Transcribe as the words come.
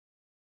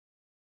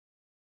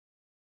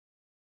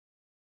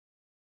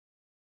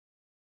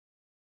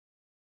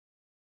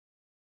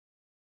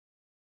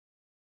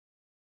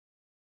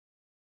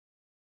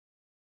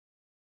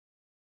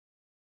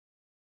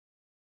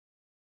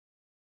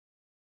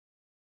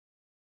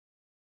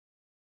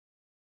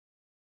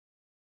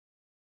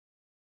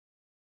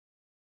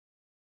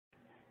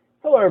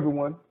Hello,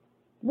 everyone.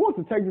 We want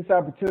to take this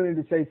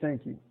opportunity to say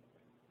thank you.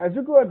 As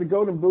you grow at the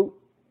Golden Boot,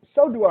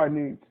 so do our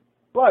needs,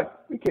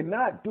 but we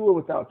cannot do it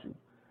without you.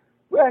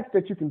 We ask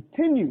that you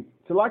continue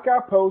to like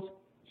our posts,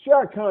 share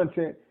our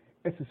content,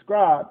 and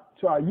subscribe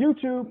to our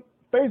YouTube,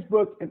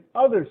 Facebook, and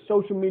other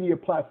social media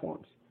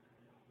platforms.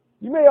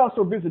 You may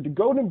also visit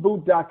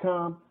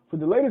thegoldenboot.com for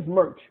the latest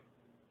merch.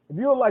 If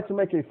you would like to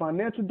make a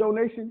financial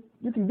donation,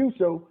 you can do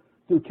so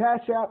through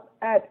Cash App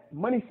at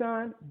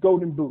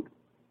 @GoldenBoot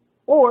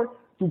or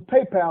through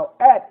PayPal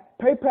at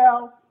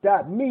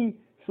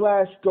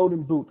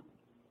paypal.me/goldenboot.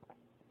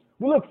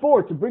 We look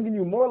forward to bringing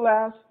you more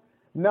laughs,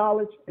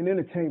 knowledge, and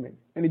entertainment.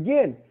 And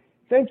again,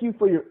 thank you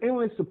for your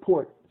endless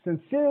support.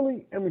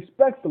 Sincerely and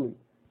respectfully,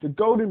 the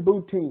Golden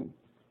Boot team.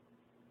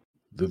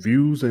 The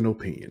views and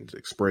opinions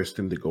expressed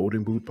in the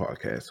Golden Boot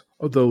podcast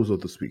are those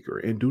of the speaker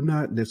and do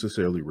not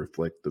necessarily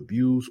reflect the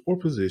views or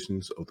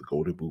positions of the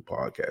Golden Boot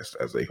podcast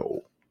as a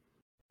whole.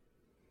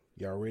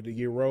 Y'all ready to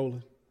get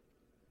rolling?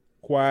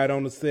 Quiet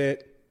on the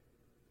set.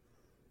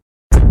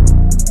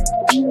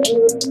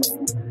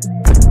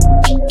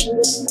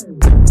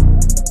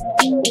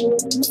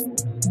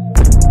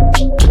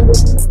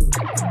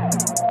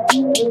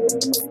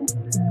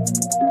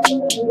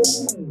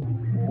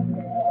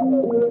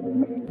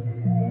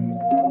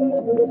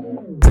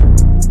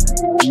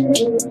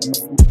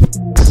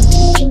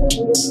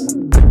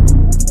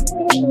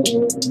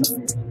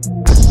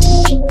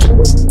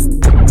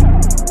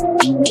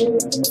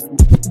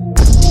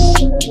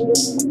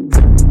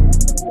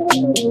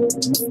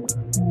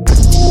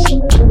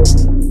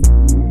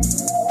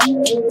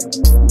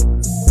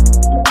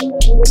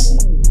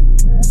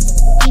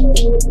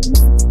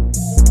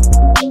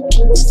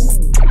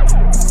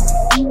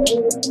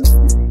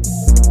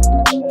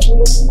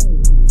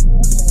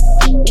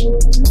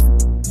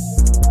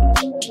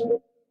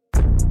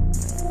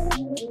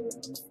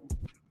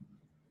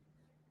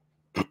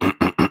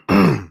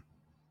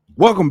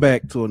 Welcome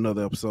back to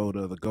another episode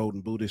of the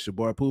Golden Boot. It's your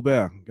boy Pooh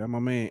Bear. Got my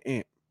man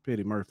Ant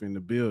Petty Murphy in the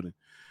building.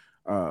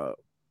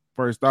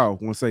 First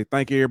off, I want to say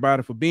thank you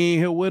everybody for being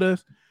here with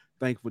us.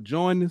 Thank you for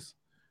joining us.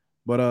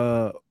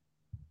 But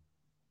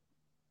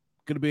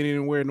could have been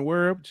anywhere in the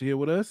world, but you're here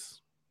with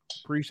us.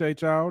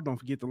 Appreciate y'all. Don't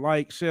forget to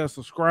like, share,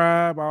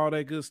 subscribe, all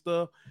that good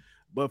stuff.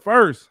 But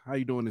first, how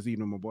you doing this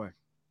evening, my boy?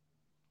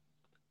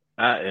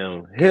 I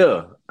am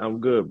here.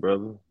 I'm good,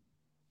 brother.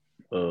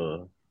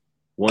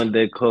 One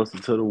day closer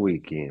to the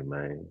weekend,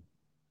 man.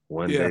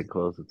 One day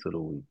closer to the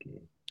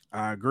weekend.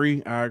 I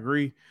agree.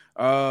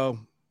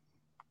 I'm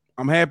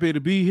happy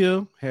to be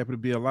here. Happy to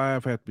be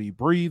alive. Happy to be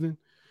breathing.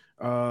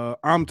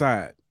 I'm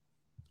tired.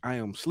 I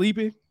am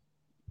sleepy.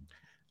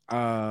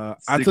 I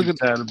took it.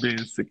 Tired of being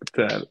sick and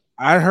tired.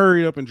 I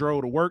hurried up and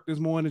drove to work this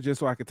morning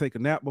just so I could take a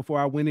nap before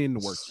I went into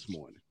work this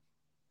morning.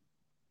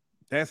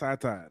 That's how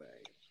tired I am.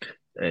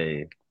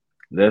 Hey,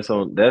 that's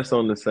on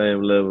the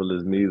same level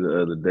as me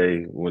the other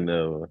day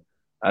whenever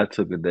I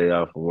took a day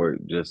off from work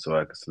just so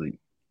I could sleep.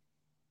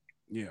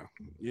 Yeah.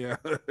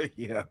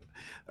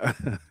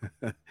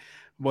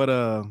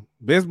 But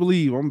best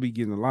believe I'm gonna be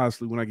getting a lot of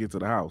sleep when I get to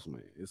the house,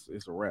 man.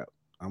 It's a wrap.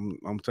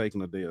 I'm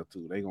taking a day or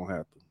two. They're gonna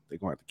have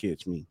to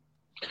catch me.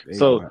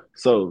 So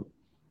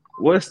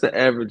what's the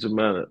average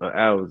amount of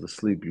hours of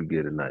sleep you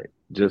get a night?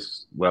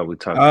 Just while we're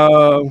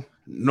talking.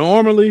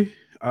 Normally,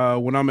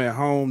 when I'm at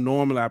home,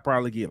 I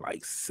probably get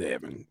like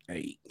 7,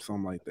 8,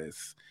 something like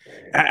this.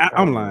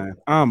 I'm lying.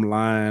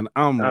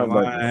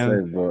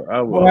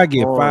 I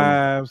get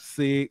 5,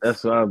 6.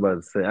 That's what I was about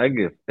to say.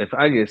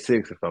 I get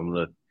 6 if I'm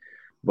lucky.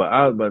 But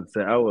I was about to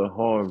say I would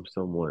harm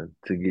someone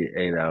to get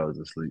 8 hours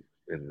of sleep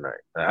in the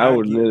night. Like, I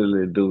would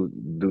literally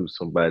do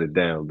somebody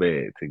down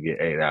bad to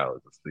get 8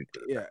 hours of sleep.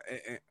 Yeah,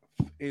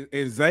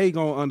 and Zay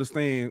gonna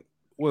understand.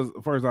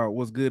 First off,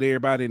 what's good,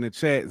 everybody in the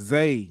chat?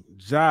 Zay,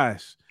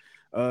 Josh,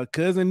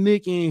 cousin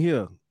Nick in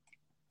here,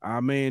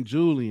 our man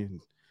Julian.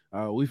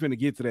 We finna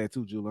get to that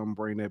too, Julian. I'm gonna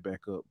bring that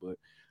back up. But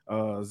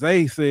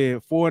Zay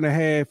said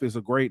 4.5 is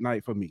a great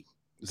night for me.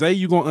 Zay,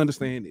 you gonna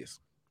understand this.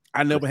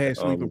 I never had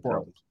sleeping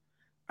problems.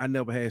 I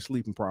never had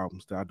sleeping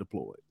problems till I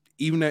deployed.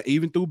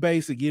 Even through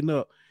basic, getting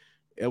up,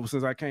 ever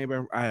since I came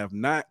back, I have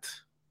not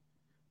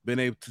been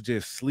able to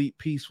just sleep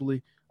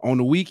peacefully. On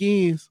the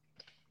weekends,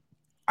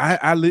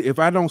 if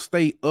I don't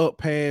stay up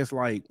past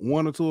like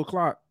 1 or 2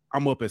 o'clock,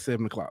 I'm up at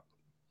 7 o'clock.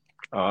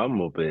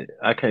 Oh,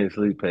 I can't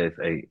sleep past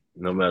 8,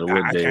 no matter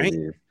what day it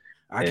is.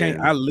 I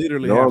can't. I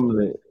literally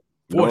normally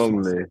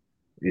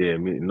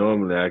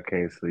I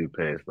can't sleep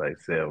past like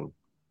 7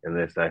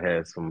 unless I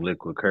had some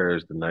liquid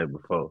courage the night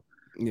before.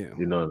 Yeah,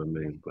 you know what I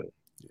mean. But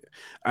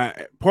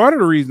part of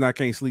the reason I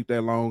can't sleep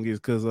that long is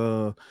because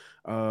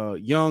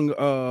young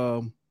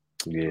who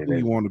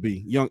you want to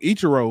be, young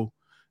Ichiro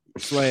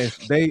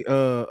 / they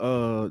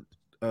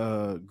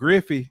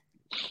Griffey,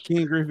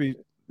 King Griffey.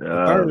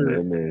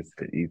 That man's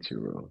the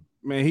Ichiro.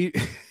 Man, he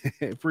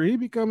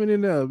be coming in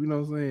there, you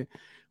know what I'm saying?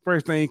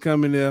 First thing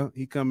coming there,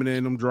 he coming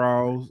in them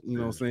draws, you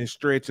know what I'm saying,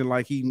 stretching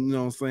like he, you know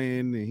what I'm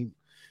saying, and he,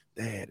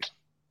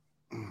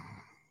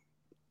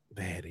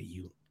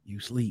 Daddy, you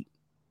sleep.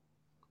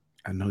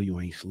 I know you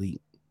ain't sleep.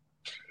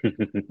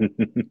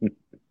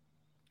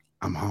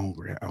 I'm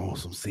hungry. I want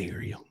some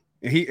cereal.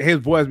 And his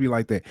voice be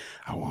like that.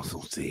 I want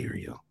some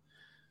cereal.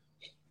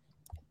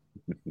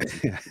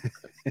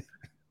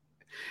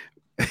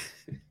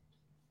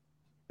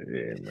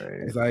 Yeah,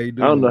 man. That's how you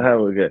do. I don't know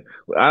how we got.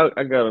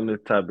 I got on this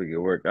topic at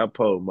work. I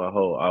polled my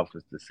whole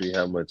office to see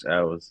how much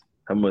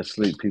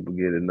sleep people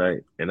get at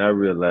night, and I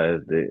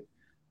realized that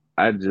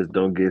I just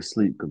don't get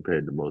sleep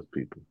compared to most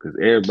people. Because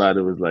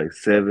everybody was like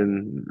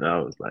 7, and I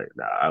was like,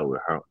 nah,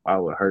 I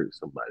would hurt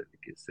somebody to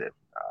get 7.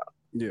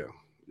 Yeah,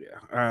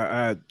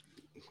 yeah.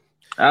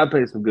 I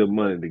pay some good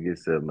money to get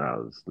 7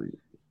 hours of sleep.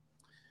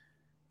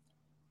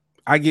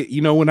 I get,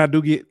 when I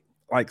do get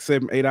like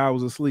 7-8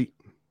 hours of sleep,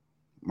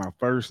 my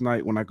first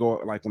night when I go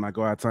out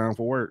of town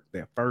for work,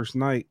 that first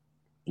night,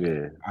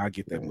 yeah, I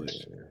get that much.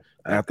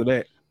 After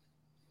that,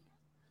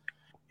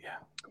 yeah.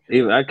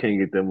 Even I can't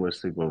get that much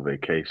sleep on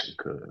vacation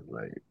because,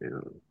 like,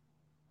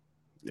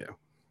 yeah.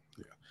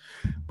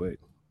 But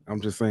I'm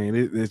just saying,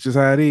 it's just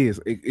how it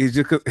is. It's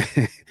just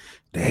because,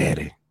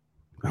 Daddy,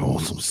 I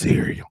want some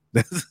cereal.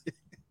 That's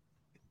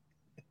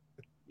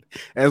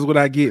what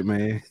I get,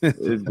 man.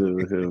 it's good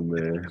with him,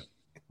 man.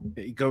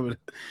 He coming,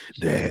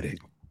 Daddy,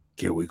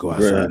 can we go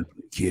outside and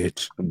play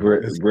catch?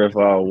 Breath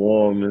all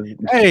warm. And...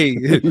 Hey,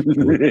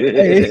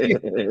 hey,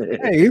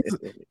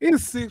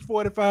 it's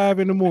 6:45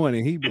 in the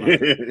morning. He be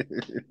like,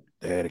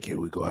 Daddy,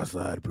 can we go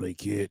outside and play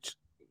catch?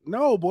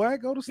 No, boy,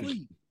 go to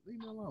sleep. Leave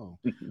me alone.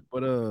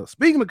 But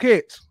speaking of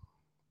catch,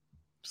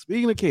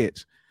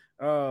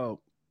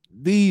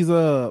 these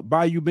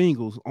Bayou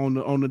Bengals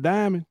on the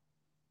diamond,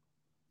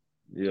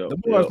 the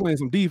boys playing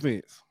some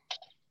defense.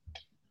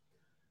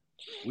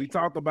 We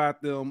talked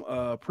about them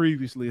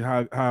previously,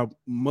 how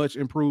much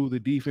improved the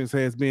defense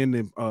has been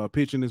in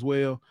pitching as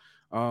well.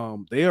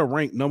 They are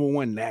ranked number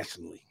 1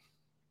 nationally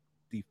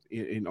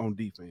on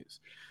defense.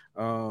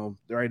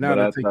 Right now, but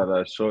I thought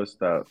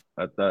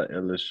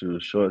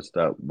LSU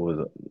shortstop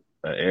was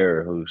an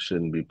error who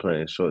shouldn't be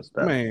playing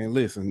shortstop. Man,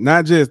 listen,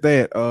 not just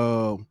that.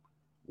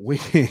 We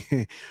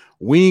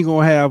ain't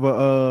gonna have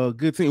a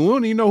good team. We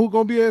don't even know who's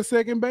gonna be at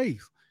second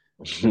base.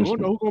 We don't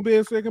know who's gonna be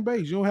at second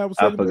base. You don't have a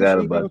second base. I forgot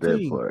about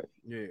that part.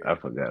 Yeah, I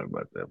forgot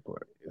about that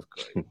part. It's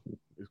crazy.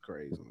 It's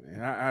crazy,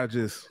 man. I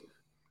just,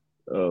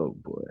 oh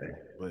boy.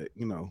 But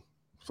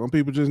some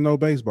people just know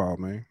baseball,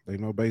 man. They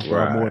know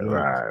baseball more than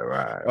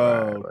others.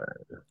 Right.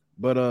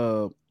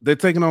 But they're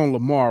taking on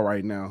Lamar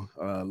right now.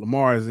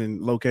 Lamar is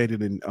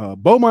located in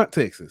Beaumont,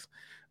 Texas.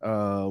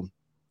 I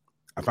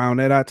found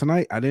that out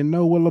tonight. I didn't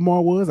know what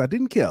Lamar was. I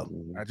didn't care.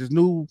 I just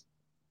knew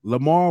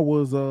Lamar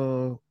was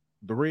the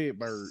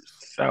Redbirds.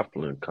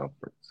 Southland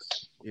Conference.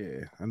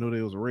 Yeah, I knew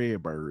there was a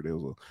Redbird. There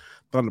was a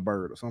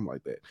Thunderbird or something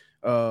like that.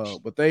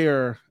 But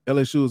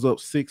LSU is up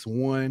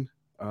 6-1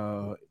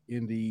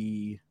 in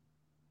the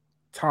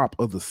top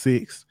of the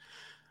 6th.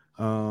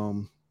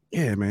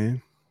 Yeah,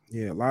 man.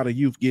 Yeah, a lot of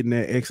youth getting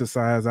that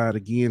exercise out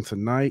again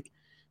tonight.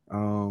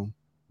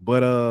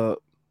 But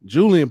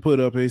Julian put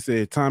up, he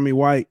said Tommy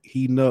White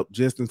heating up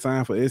just in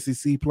time for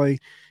SEC play.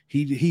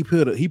 He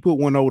put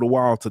one over the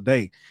wall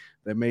today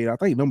that made, I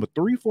think, number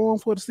 3 for him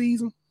for the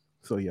season.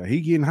 So yeah, he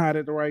getting hot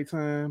at the right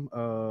time.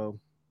 You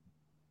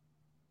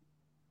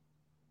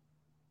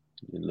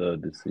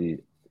love to see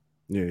it.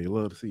 Yeah, you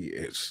love to see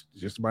it. It's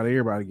just about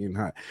everybody getting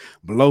hot.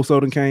 Beloso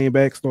then came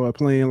back, started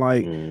playing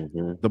like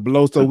the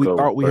Beloso we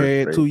thought we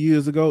had base 2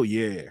 years ago.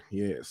 Yeah.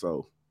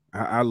 So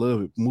I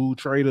love it. Move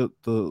Trader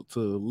to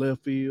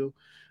left field.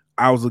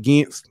 I was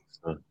against.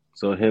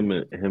 So him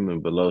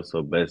and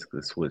Beloso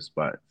basically switch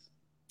spots.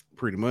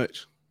 Pretty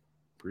much.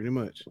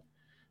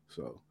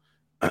 So,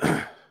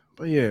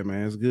 but yeah,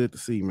 man, it's good to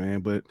see,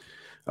 man. But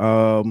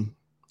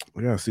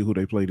we gotta see who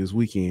they play this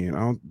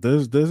weekend.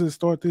 Does it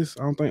start this?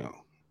 I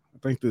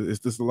think is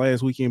this the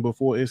last weekend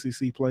before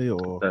SEC play,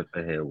 or I thought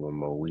they had one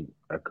more week.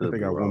 I could be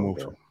got wrong, one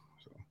more.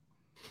 So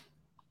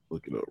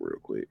look it up real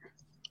quick.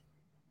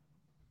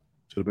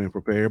 Should have been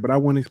prepared, but I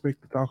wasn't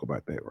expecting to talk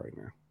about that right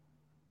now.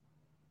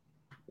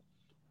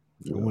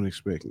 I wasn't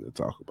expecting to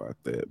talk about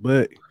that,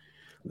 but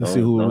let's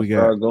see who we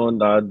got. Going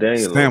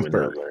Daniel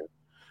Samford.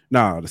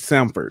 No, the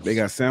Samford. They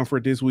got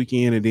Samford this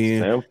weekend, and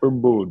then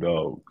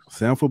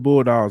Samford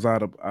Bulldogs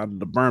out of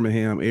the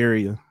Birmingham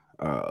area.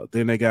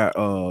 Then they got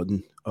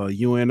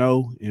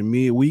UNO in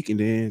midweek, and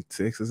then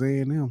Texas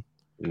A&M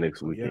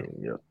next weekend.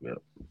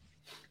 Yep.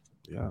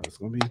 Yeah, it's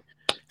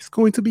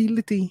going to be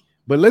litty.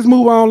 But let's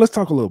move on. Let's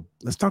talk a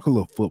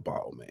little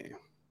football, man.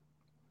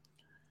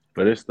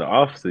 But it's the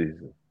off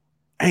season.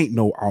 Ain't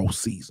no off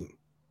season.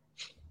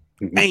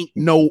 Ain't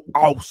no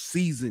off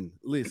season.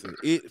 Listen,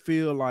 it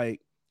feel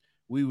like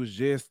we was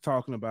just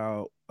talking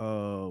about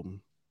how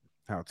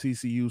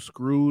TCU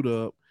screwed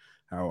up,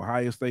 how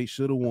Ohio State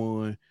should have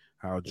won,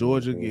 how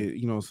Georgia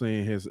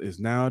is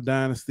now a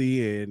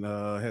dynasty and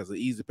has an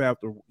easy path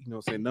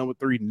to number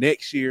 3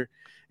 next year.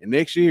 And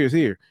next year is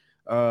here.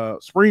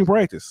 Spring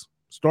practice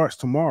starts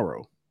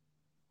tomorrow.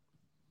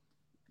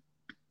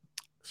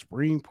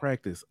 Spring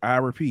practice, I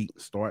repeat,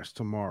 starts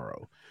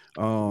tomorrow.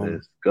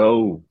 Let's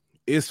go.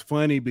 it's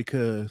funny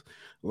because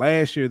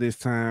last year this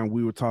time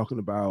we were talking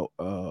about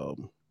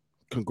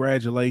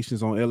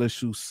congratulations on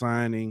LSU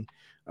signing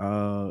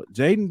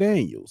Jaden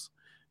Daniels.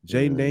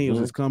 Jaden Daniels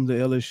has come to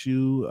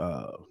LSU.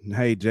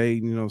 Hey,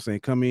 Jaden, you know what I'm saying?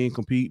 Come in,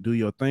 compete, do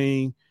your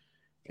thing.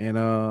 And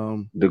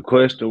the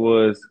question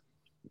was,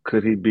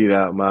 could he beat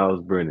out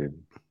Miles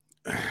Brennan?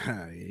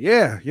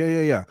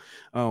 Yeah.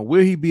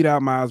 Will he beat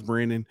out Miles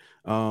Brennan?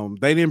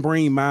 They didn't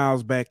bring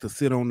Miles back to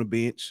sit on the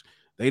bench.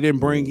 They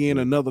didn't bring in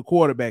another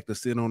quarterback to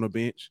sit on the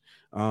bench.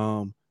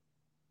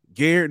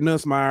 Garrett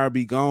Nussmeier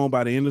be gone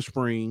by the end of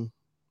spring.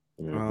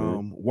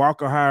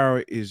 Walker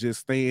Howard is just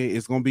staying.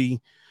 It's gonna be,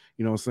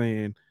 you know what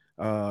I'm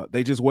saying?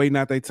 They just waiting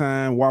out their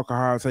time. Walker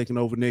Howard taking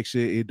over next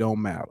year. It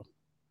don't matter.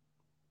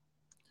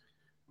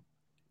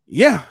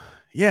 Yeah.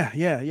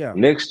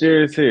 Next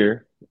year is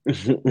here.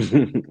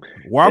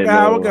 Walker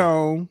Howard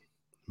gone.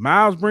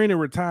 Miles Brennan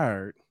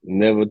retired.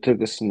 Never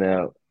took a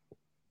snap.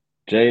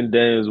 Jaden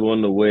Daniels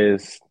won the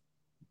West.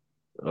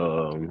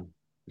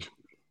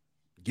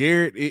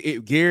 Garrett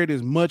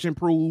is much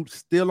improved,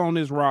 still on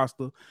this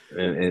roster,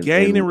 and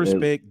gaining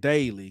respect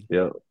daily.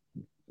 Yep,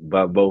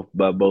 by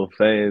both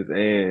fans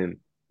and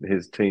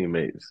his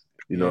teammates.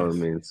 You know what I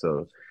mean?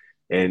 So,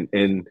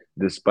 and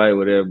despite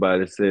what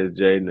everybody says,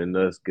 Jaden and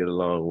us get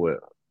along well.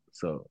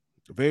 So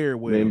very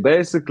well. I mean,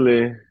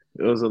 basically,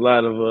 there was a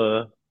lot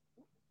of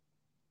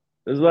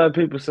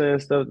people saying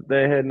stuff that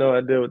they had no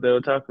idea what they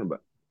were talking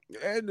about.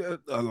 And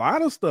a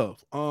lot of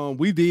stuff.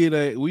 We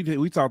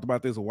talked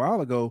about this a while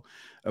ago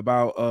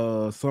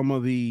about some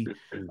of the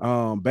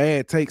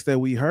bad takes that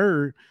we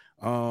heard.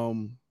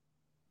 3-9.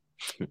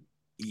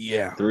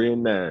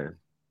 3-9.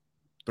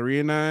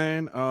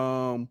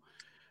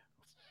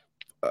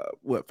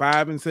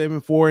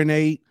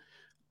 5-7,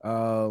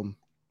 4-8.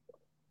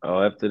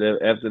 After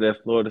that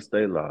Florida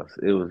State loss,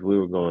 we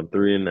were going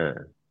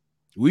 3-9.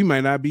 We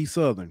may not be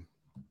Southern.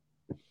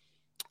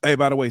 Hey,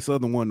 by the way,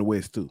 Southern won the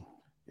West too.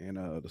 And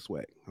the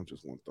swag. I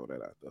just want to throw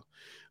that out there.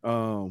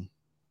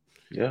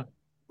 Yeah.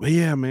 But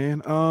yeah,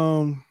 man.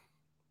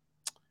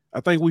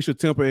 I think we should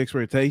temper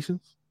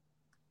expectations.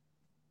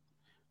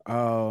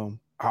 I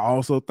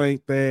also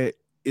think that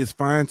it's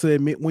fine to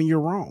admit when you're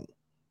wrong.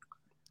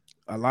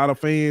 I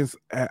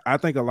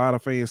think a lot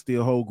of fans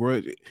still hold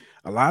grudge.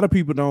 A lot of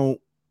people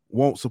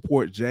won't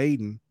support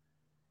Jaden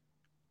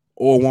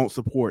or won't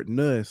support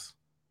Nuss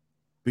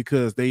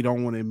because they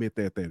don't want to admit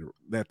that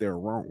they're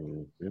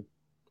wrong.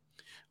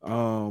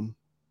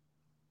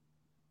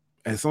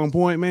 At some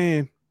point,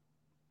 man,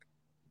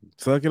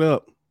 suck it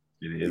up.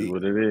 It is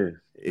what it is.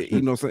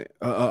 You know what I'm saying?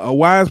 A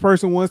wise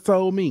person once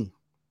told me,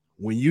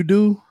 when you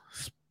do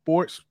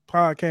sports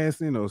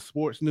podcasting or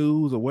sports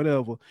news or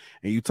whatever,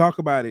 and you talk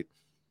about it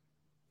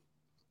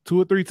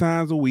 2 or 3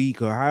 times a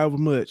week or however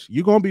much,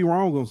 you're gonna be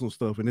wrong on some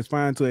stuff, and it's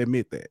fine to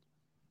admit that.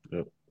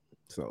 Yep.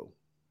 So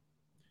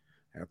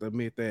I have to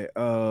admit that.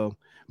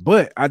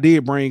 But I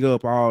did bring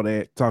up all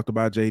that, talked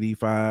about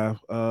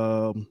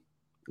JD5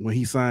 when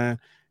he signed.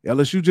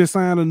 LSU just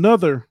signed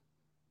another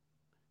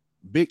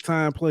big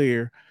time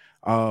player.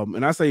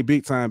 And I say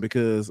big time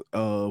because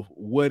of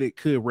what it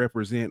could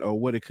represent or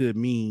what it could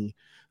mean.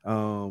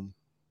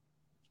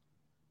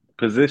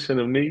 Position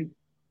of need?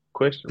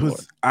 Question mark.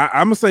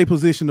 I'm gonna say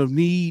position of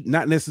need,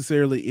 not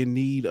necessarily in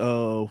need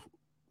of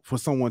for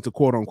someone to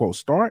quote unquote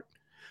start,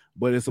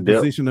 but it's a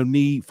position of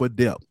need for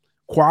depth,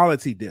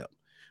 quality depth.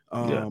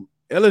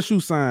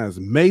 LSU signs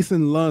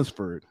Mason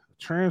Lunsford,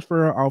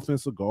 transfer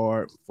offensive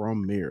guard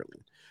from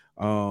Maryland.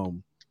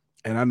 And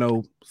I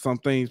know some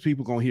things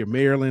people gonna hear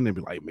Maryland and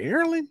be like,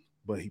 Maryland,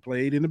 but he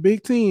played in the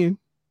Big Ten.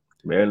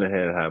 Maryland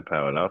had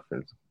high-powered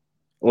offense.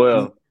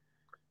 Well,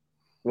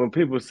 when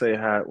I say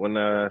high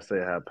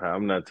power,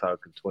 I'm not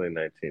talking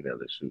 2019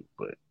 LSU,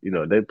 but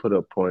they put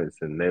up points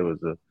and they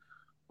was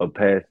a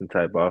passing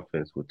type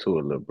offense with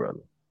Tua little brother.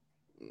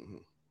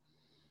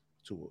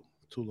 Tua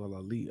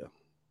Lalia.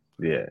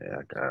 Yeah,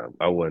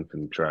 I wasn't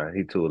finna try.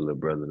 He Tua little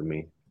brother to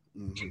me.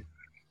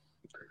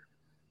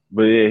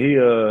 But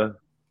yeah,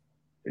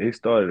 he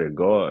started at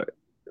guard,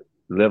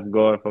 left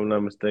guard if I'm not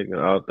mistaken,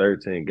 all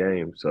 13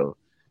 games. So,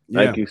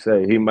 like you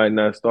say, he might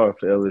not start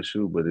for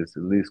LSU, but it's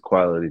at least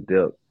quality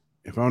depth.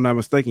 If I'm not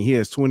mistaken, he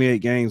has 28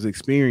 games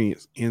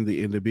experience in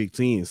the Big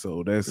Ten.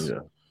 So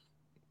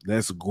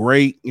that's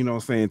great, you know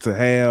what I'm saying, to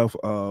have.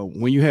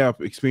 When you have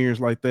experience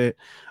like that,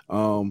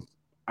 I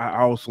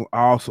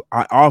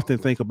often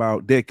think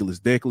about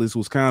Deculus. Deculus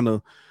was kind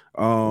of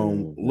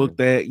looked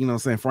at, you know what I'm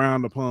saying,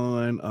 frowned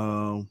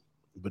upon.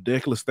 But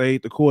Deculus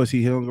stayed the course.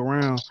 He hung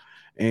around,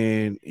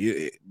 and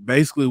it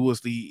basically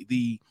was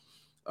the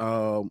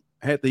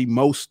had the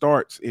most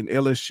starts in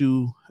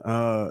LSU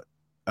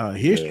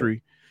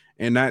history.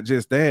 And not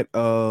just that,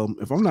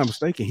 if I'm not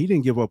mistaken, he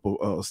didn't give up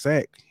a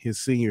sack his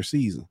senior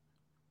season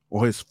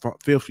or his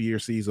 5th year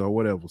season or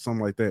whatever,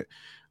 something like that.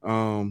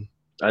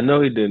 I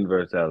know he didn't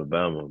versus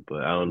Alabama,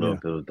 but I don't know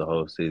if it was the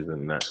whole season or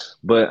not.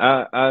 But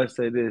I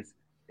say this,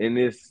 in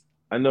this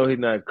I know he's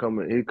not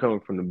coming. He's coming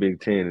from the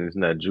Big Ten, and it's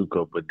not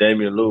JUCO. But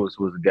Damian Lewis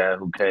was a guy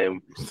who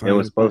came and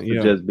was supposed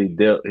to just be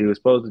dealt. He was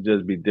supposed to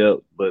just be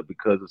dealt, but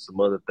because of some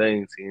other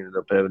things, he ended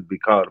up having to be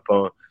called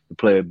upon to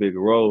play a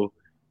bigger role,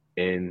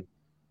 and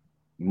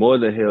more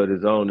than held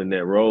his own in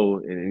that role,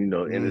 and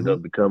ended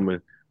up becoming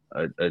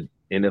a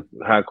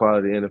high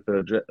quality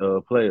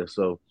NFL player.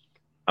 So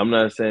I'm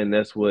not saying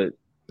that's what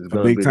is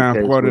going to be the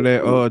case. Part of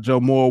that Joe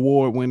Moore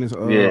Award winners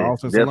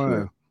offensive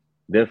line.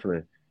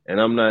 Definitely.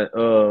 And I'm not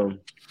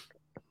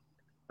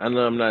I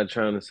know I'm not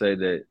trying to say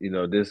that,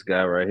 this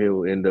guy right here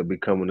will end up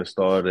becoming a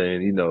starter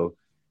and,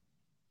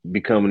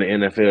 becoming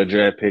an NFL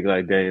draft pick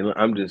like Daniel.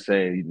 I'm just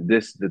saying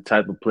this is the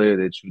type of player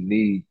that you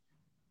need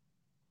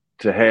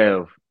to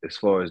have as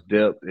far as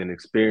depth and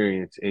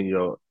experience in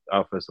your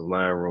offensive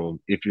line room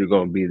if you're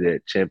going to be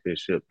that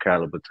championship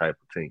caliber type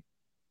of team.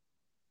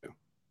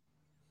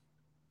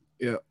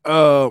 Yeah.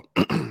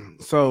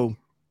 So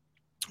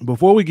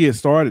before we get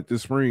started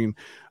this spring,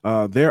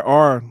 there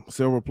are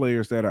several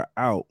players that are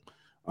out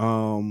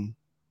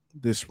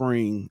this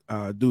spring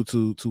due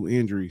to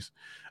injuries.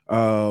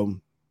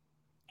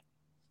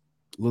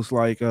 Looks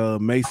like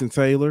Mason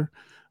Taylor,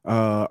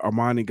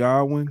 Armani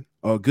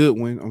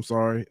Goodwin, I'm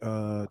sorry,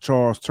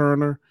 Charles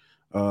Turner,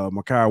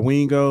 Mekhi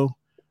Wingo,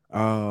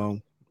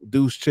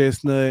 Deuce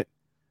Chestnut,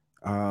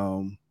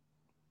 the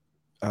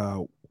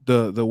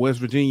West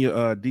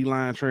Virginia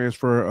D-line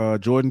transfer,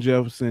 Jordan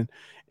Jefferson,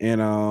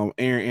 and Aaron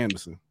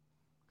Anderson.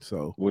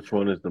 So, which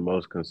one is the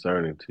most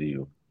concerning to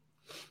you?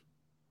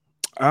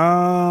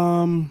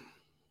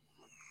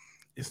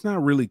 It's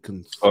not really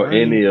concerning. Or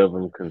any of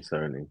them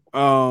concerning.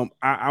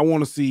 I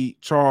want to see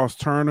Charles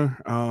Turner.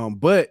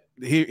 But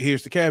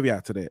here's the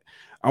caveat to that.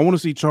 I want to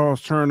see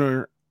Charles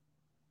Turner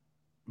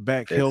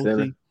back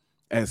healthy,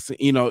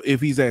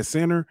 if he's at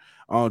center,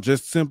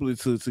 just simply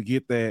to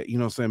get that,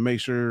 make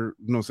sure,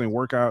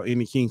 work out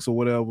any kinks or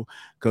whatever.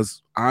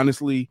 Because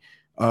honestly,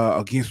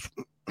 against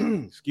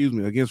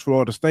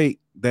Florida State,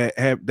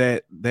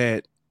 that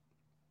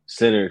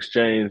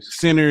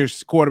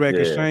center's quarterback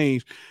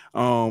exchange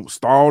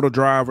stalled a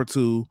drive or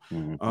two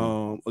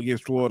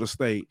against Florida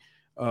State.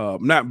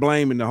 Not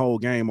blaming the whole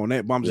game on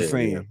that, but I'm just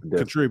saying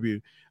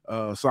contribute.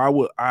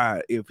 So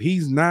if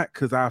he's not,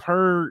 because I've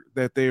heard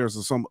that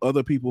there's some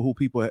other people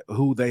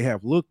who they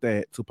have looked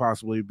at to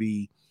possibly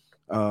be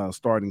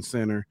starting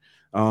center.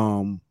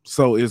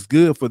 So it's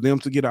good for them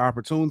to get an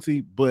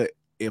opportunity, but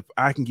if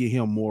I can get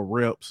him more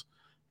reps,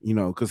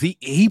 because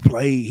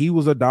he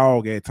was a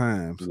dog at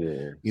times.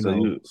 Yeah.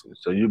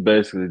 So you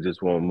basically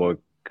just want more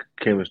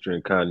chemistry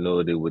and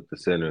continuity with the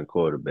center and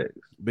quarterbacks.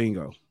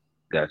 Bingo.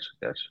 Gotcha.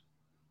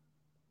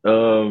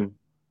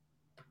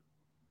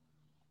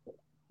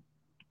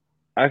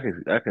 I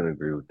can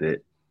agree with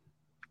that.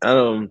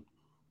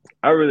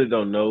 I really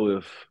don't know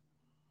if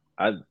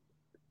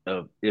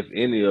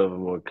any of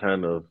them are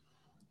kind of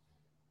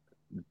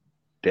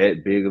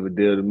that big of a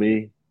deal to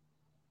me.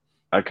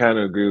 I kind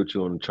of agree with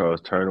you on the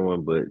Charles Turner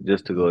one, but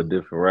just to go a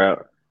different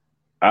route,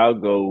 I'll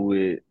go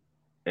with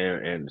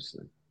Aaron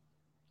Anderson.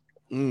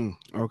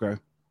 Okay.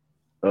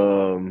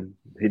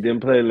 He didn't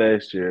play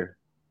last year.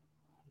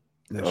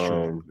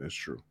 That's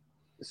true.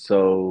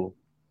 So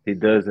he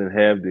doesn't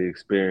have the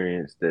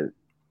experience that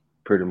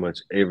pretty much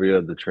every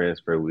other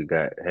transfer we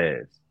got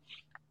has.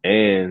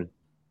 And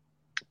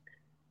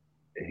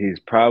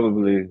he's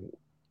probably,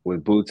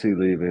 with Booty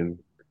leaving,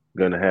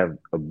 going to have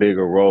a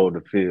bigger role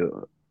to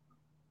fill.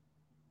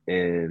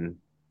 And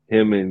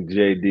him and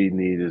JD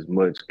need as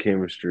much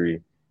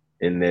chemistry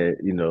in that,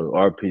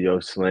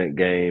 RPO slant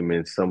game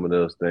and some of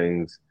those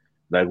things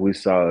like we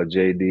saw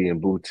JD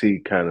and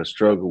Boutique kind of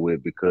struggle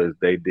with because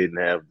they didn't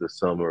have the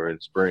summer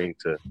and spring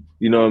to,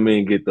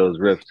 get those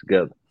reps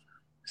together.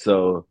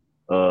 So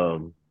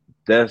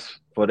that's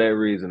for that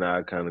reason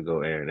I kind of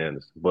go Aaron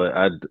Anderson. But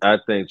I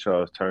think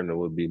Charles Turner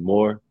would be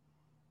more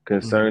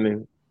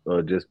concerning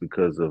just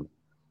because of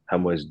how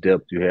much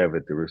depth you have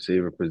at the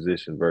receiver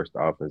position versus the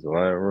offensive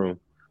line room.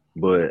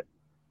 But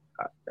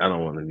I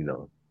don't want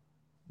to,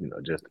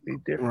 just to be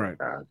different.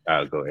 Right.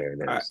 I'll go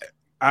Aaron Anderson.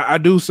 I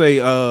do say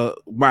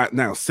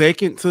now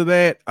second to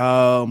that,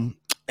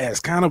 as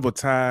kind of a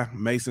tie,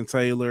 Mason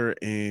Taylor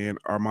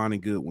and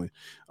Armani Goodwin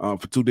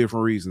for two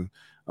different reasons.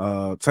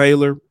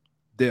 Taylor,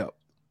 depth.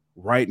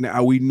 Right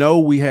now, we know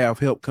we have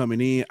help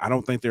coming in. I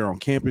don't think they're on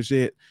campus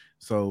yet.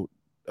 So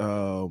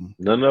none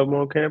of them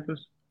on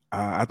campus?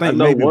 I think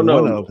maybe one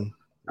of them.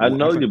 I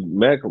know you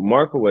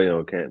Markaway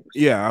on campus.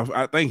 Yeah,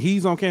 I think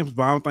he's on campus,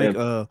 but I don't think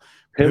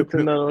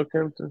Pimpton not on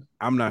campus.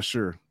 I'm not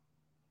sure.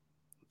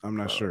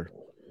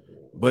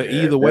 But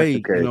either way,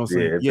 if that's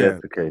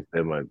the case,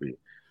 that might be.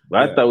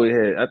 But I thought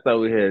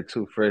we had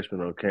two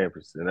freshmen on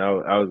campus, and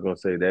I was gonna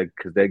say that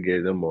because that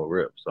gave them more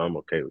reps, so I'm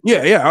okay with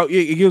that. Yeah,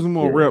 it gives them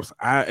more reps.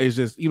 It's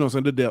just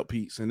so the depth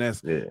piece, and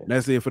that's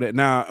it for that.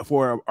 Now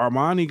for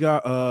Armani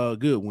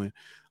Goodwin,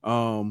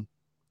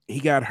 he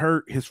got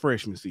hurt his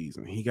freshman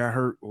season. He got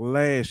hurt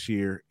last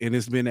year, and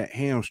it's been that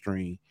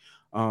hamstring.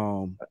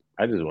 I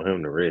just want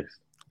him to rest.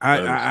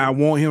 I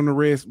want him to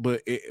rest,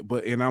 but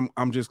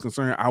I'm just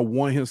concerned. I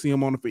want him to see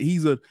him on the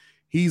field.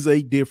 He's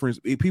a difference.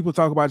 If people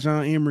talk about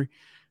John Emery,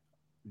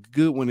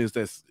 Goodwin is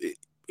that's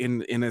in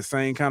the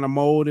same kind of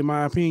mold, in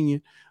my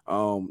opinion.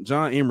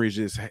 John Emery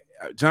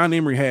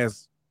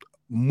has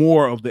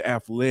more of the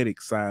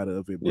athletic side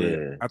of it, but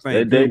Yeah, I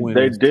think they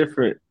is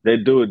different. They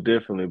do it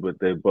differently, but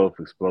they're both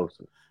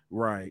explosive.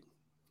 right.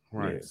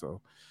 Yeah.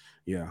 So,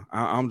 yeah,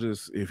 I'm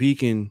just, if he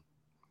can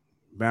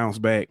bounce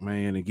back,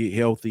 man, and get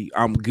healthy,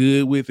 I'm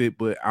good with it.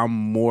 But I'm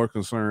more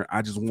concerned.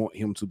 I just want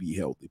him to be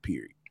healthy.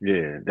 Period.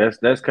 Yeah,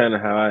 that's kind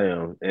of how I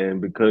am.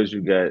 And because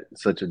you got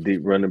such a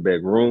deep running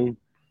back room,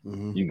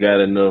 you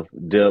got enough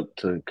depth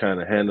to kind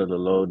of handle the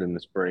load in the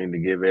spring to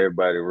give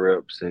everybody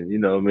reps, and you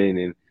know what I mean,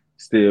 and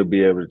still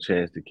be able to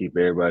chance to keep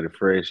everybody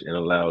fresh and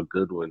allow a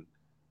good one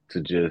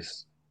to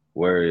just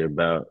worry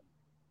about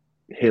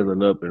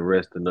healing up and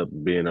resting up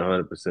and being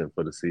 100%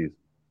 for the season.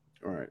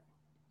 All right.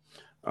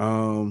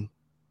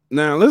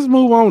 Now let's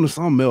move on to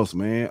something else,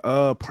 man.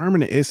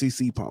 Permanent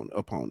SEC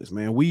opponents,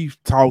 man. We've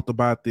talked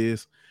about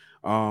this.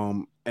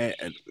 I'm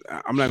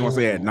not gonna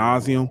say ad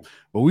nauseum,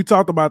 but we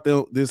talked about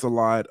this a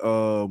lot.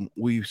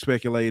 We've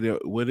speculated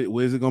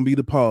where's it gonna be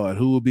the pod?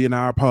 Who will be in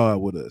our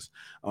pod with us?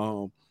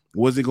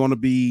 Was it gonna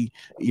be,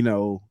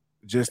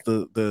 just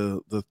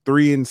the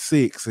 3 and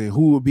 6, and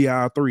who will be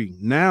our 3?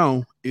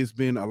 Now it's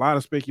been a lot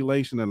of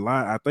speculation and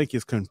I think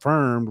it's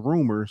confirmed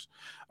rumors.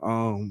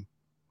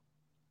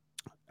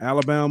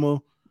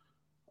 Alabama,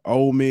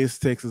 Ole Miss,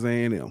 Texas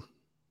A&M.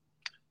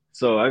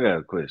 So I got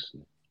a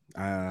question.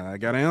 I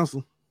got an answer.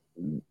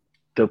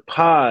 The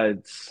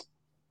pods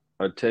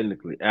are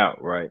technically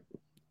out, right?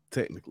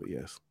 Technically,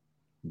 yes.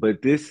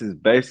 But this is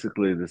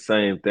basically the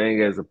same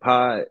thing as a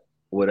pod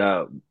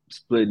without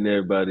splitting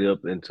everybody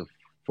up into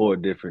 4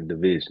 different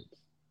divisions.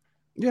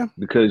 Yeah.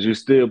 Because you're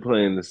still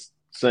playing the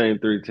same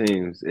 3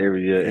 teams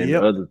every year, and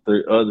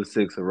the other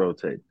 6 are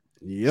rotating.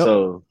 Yep.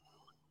 So,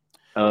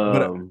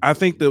 but I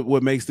think that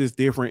what makes this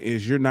different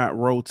is you're not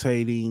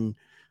rotating.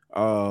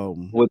 You're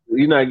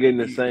not getting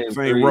the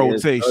same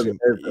rotation.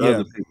 As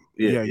other people.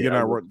 You're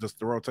not just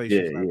the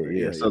rotation.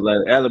 Yeah. So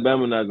like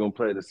Alabama not gonna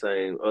play the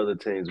same other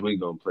teams we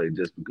gonna play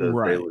just because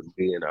they would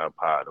be in our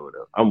pod or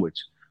whatever. I'm with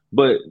you,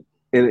 but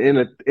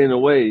in a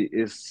way,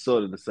 it's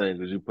sort of the same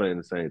because you're playing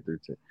the same 3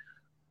 teams.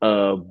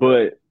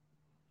 But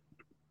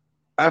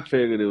I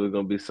figured it was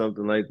gonna be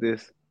something like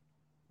this.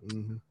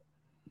 Mm-hmm.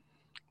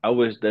 I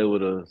wish they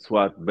would have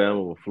swapped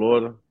Bama with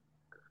Florida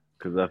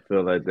because I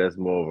feel like that's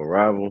more of a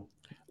rival.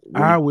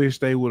 I wish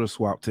they would have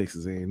swapped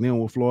Texas A&M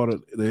with Florida.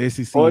 The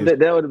SEC.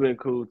 That would have been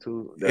cool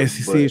too.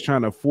 SEC is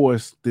trying to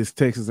force this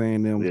Texas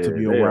A&M to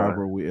be a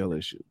rival with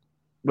LSU.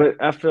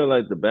 But I feel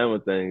like the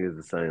Bama thing is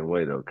the same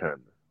way though, kind of.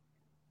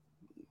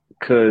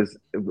 Because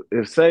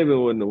if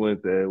Saban wouldn't have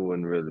went there, it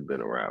wouldn't really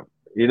been a rival.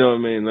 You know what I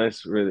mean?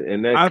 That's really,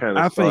 and that kind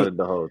of started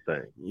the whole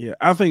thing. Yeah,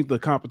 I think the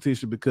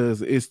competition,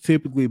 because it's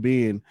typically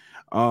been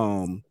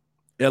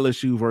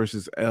LSU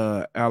versus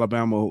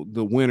Alabama,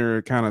 the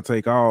winner kind of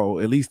take all,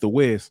 at least the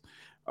West,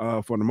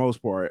 for the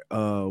most part.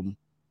 I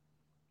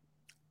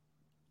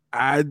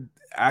kind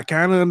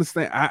of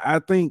understand. I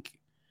think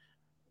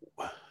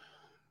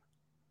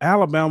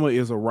Alabama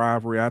is a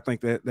rivalry. I think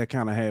that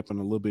kind of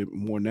happened a little bit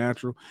more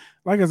natural.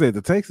 Like I said,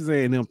 the Texas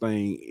A&M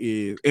thing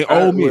is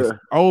Ole Miss.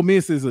 Ole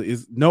Miss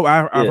is no.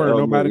 I've heard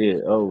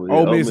nobody.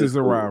 Ole Miss is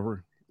a rivalry.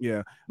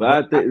 Yeah, but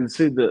I think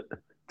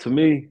to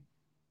me,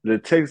 the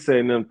Texas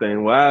A&M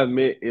thing. Well, I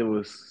admit it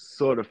was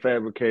sort of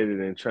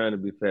fabricated and trying to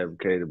be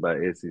fabricated by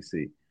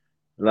SEC,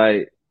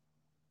 like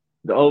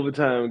the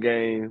overtime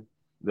game,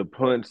 the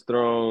punch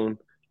thrown.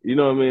 You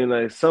know what I mean?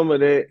 Like some of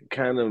that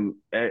kind of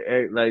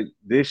like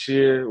this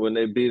year when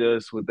they beat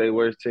us with their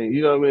worst team.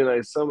 You know what I mean?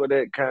 Like some of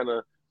that kind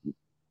of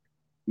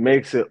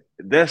makes it.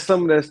 That's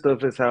some of that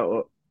stuff is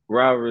how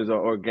rivalries are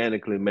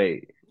organically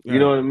made. You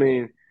know what I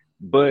mean?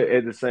 But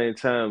at the same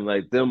time,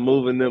 like SEC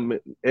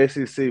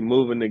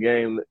moving the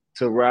game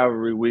to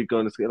rivalry week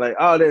on the scale, like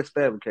all that's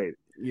fabricated.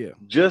 Yeah.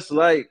 Just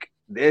like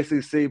the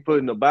SEC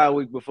putting a bye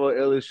week before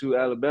LSU,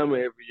 Alabama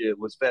every year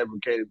was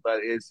fabricated by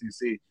the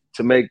SEC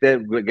to make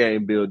that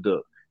game build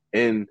up.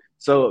 And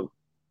so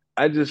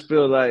I just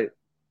feel like,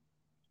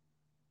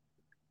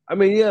 I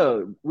mean,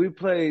 yeah, we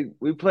played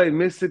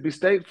Mississippi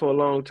State for a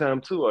long time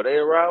too. Are they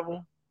a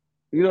rival?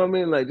 You know what I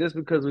mean? Like just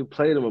because we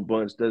played them a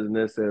bunch doesn't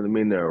necessarily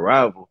mean they're a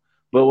rival.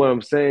 But what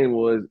I'm saying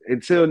was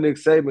until Nick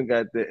Saban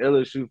got there,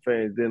 LSU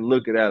fans didn't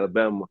look at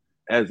Alabama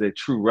as a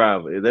true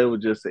rival. They were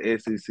just the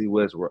SEC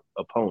West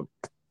opponent.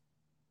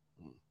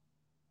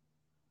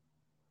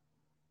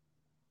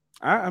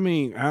 I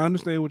mean, I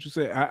understand what you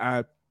say.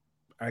 I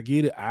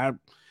get it.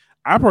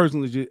 I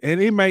personally just, and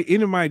it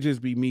might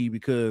just be me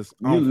because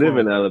you live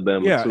in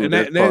Alabama too.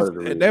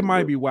 And that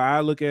might be why I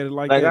look at it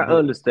like that. I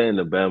understand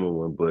the Bama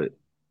one, but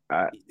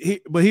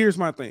here's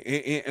my thing,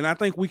 and I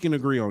think we can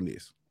agree on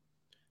this.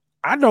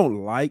 I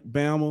don't like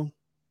Bama.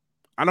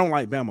 I don't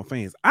like Bama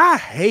fans. I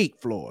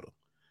hate Florida.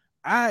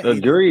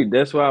 Agreed.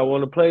 That's why I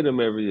want to play them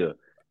every year.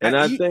 And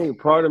I think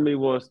part of me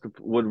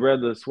would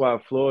rather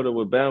swap Florida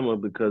with Bama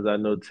because I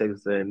know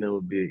Texas A&M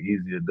would be an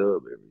easier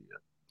dub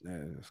every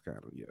year. that's kind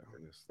of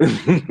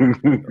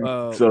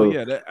So but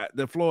yeah,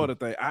 the Florida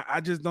thing.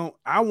 I just don't.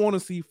 I want to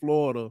see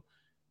Florida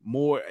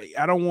more.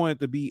 I don't want it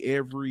to be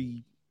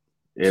every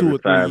 2 or 3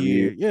 5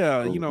 years. years,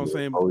 Yeah, you know what I'm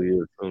saying. 4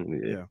 years,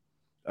 something.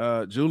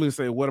 Yeah. Julian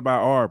said, "What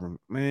about Auburn?"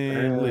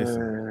 Man,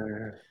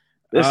 listen.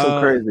 There's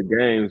some crazy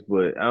games,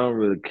 but I don't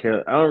really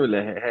care. I don't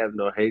really have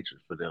no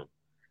hatred for them.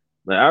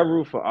 Like I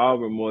root for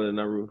Auburn more than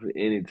I root for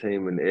any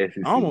team in the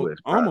SEC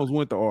West. Almost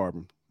went to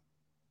Auburn.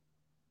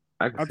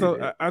 I can see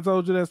that. I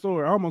told you that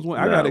story. I almost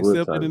went. I Nah, got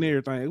accepted and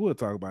everything. We'll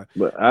talk about it.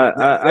 But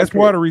that's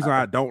part of the reason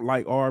I don't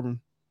like Auburn.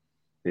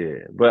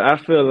 Yeah, but I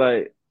feel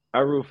like I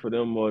root for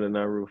them more than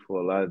I root for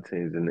a lot of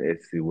teams in the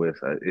SEC West.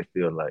 It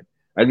feels like,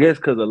 I guess,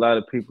 because a lot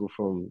of people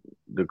from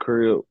the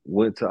crib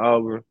went to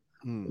Auburn,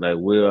 like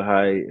Will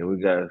Hyatt, and we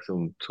got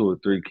some 2 or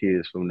 3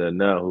 kids from there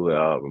now who are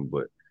Auburn.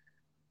 But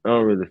I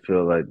don't really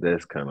feel like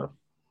that's kind of,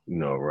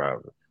 a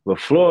rivalry.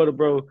 But Florida,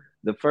 bro,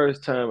 the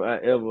first time I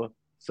ever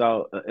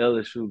saw an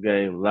LSU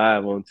game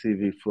live on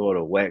TV,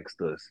 Florida waxed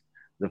us.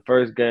 The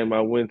first game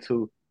I went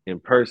to in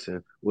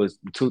person was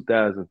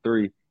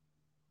 2003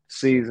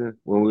 season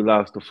when we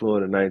lost to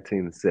Florida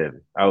 19-7.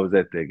 I was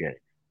at that game.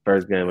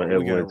 First game I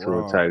ever went to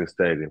in Tiger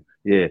Stadium.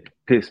 Yeah,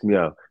 pissed me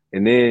off.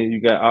 And then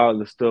you got all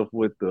the stuff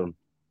with the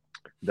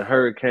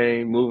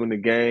hurricane moving the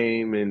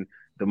game and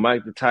the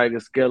Mike the Tiger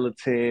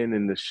skeleton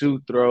and the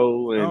shoe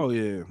throw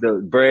and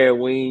the Brad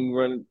Wing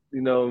running,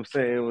 you know what I'm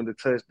saying, with the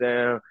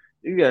touchdown.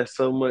 You got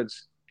so much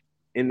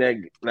in that.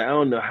 Like, I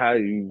don't know how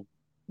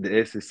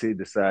the SEC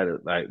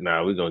decided, like,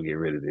 nah, we're going to get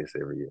rid of this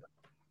every year.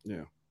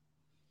 Yeah.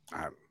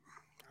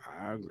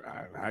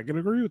 I can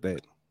agree with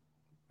that.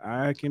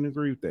 I can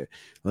agree with that.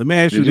 Let me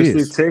ask you this. Did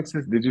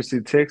you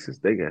see Texas?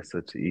 They got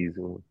such an easy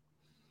one.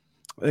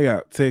 They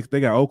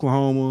got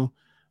Oklahoma,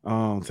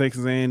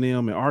 Texas A&M,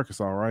 and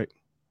Arkansas, right?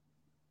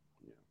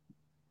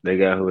 They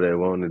got who they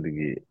wanted to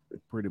get.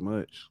 Pretty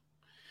much.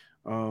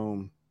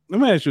 Let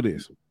me ask you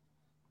this.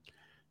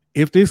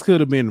 If this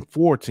could have been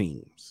 4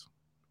 teams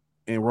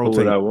and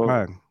rotate,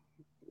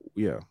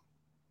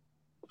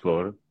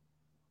 Florida.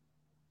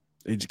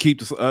 Did you keep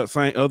the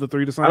same other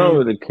 3 the same? I don't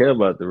really care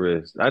about the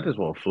rest. I just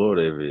want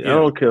Florida every year. Yeah. I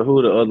don't care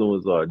who the other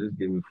ones are. Just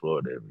give me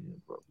Florida every year,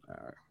 bro.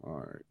 All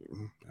right.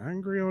 I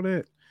agree on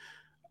that.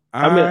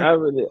 I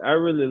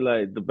really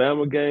like the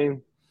Bama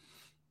game.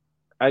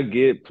 I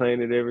get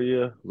playing it every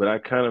year, but I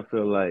kind of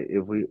feel like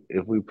if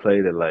we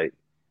played it like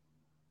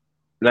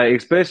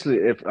especially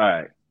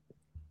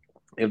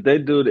if they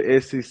do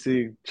the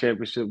SEC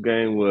championship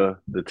game where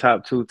the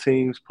top 2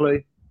 teams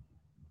play,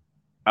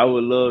 I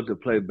would love to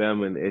play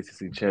Bama in the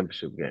SEC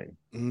championship game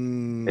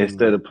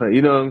instead of playing.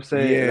 You know what I'm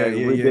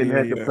saying? We didn't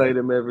have to play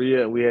them every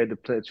year. We had to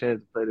chance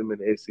to play them in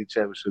the SEC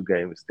championship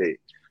game instead.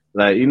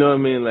 Like, you know what I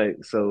mean?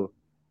 Like, so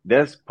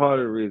that's part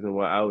of the reason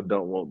why I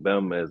don't want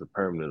Bama as a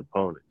permanent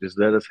opponent. Just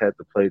let us have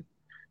to play.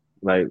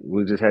 Like,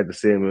 we just had to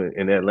see them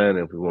in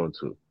Atlanta if we want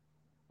to.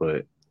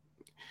 But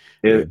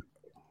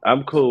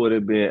I'm cool with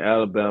it being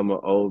Alabama,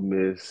 Ole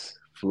Miss,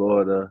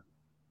 Florida,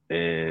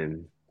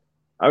 and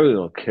I really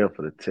don't care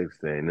for the Texas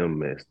A&M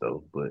mess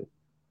though. But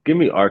give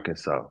me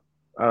Arkansas.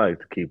 I like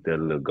to keep that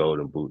little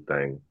golden boot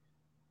thing.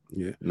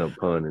 Yeah, no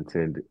pun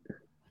intended.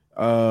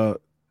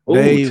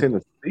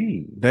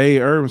 Tennessee.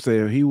 Dave Urban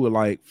said he would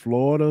like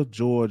Florida,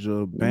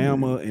 Georgia,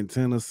 Bama, and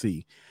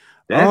Tennessee.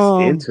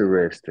 That's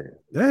interesting.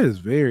 That is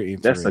very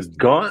interesting. That's a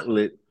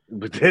gauntlet,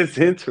 but that's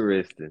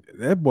interesting.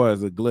 That boy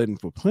is a glutton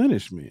for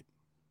punishment.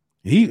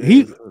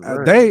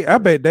 I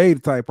bet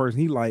Dave the type person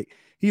he like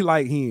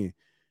him.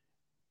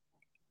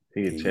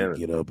 He can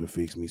get up and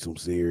fix me some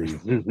cereal.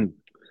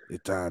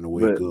 It's time to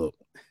wake up. All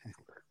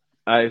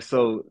right,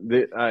 so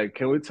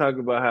can we talk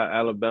about how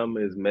Alabama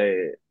is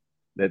mad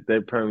that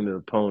they're permanent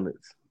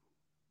opponents?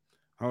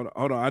 Hold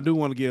on. I do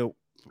want to give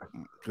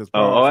because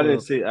I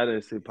didn't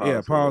see Paul.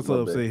 Yeah, Paul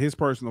Sub said his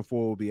personal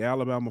 4 will be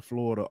Alabama,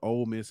 Florida,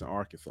 Ole Miss, and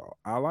Arkansas.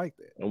 I like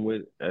that. I'm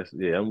with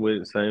it. I'm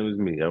with it. Same as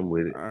me. I'm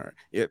with it. All right.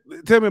 Yeah.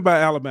 Tell me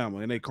about Alabama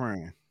and they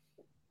crying.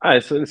 All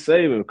right, so it's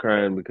Saban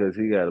crying because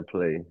he got to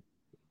play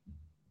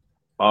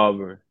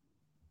Auburn,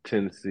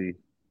 Tennessee,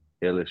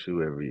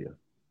 LSU every year.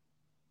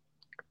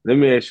 Let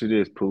me ask you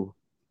this, Pooh.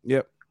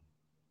 Yep.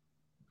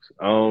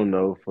 I don't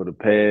know, for the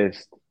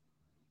past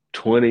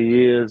 20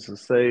 years, or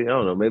say, I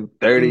don't know, maybe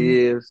 30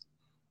 years,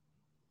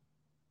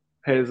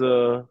 has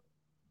who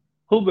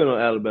been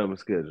on Alabama's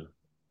schedule?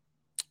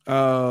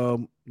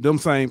 Them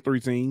same 3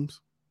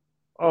 teams.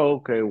 Oh,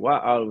 okay. Why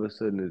all of a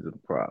sudden is it a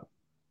problem?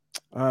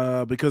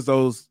 Because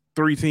those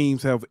 3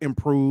 teams have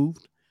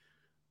improved.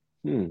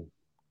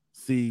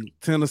 See,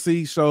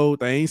 Tennessee showed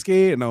they ain't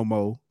scared no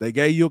more. They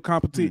gave you a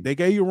competition. They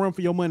gave you a run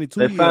for your money 2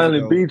 years ago. They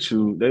finally beat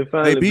you.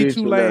 They beat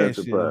you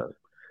last year.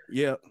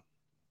 Yeah.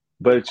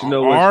 But you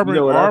know what? Auburn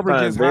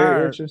I find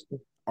very interesting.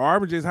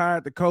 Auburn just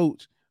hired the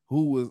coach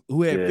who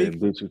had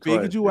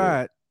figured you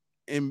out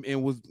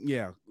and was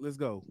let's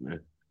go. Yeah.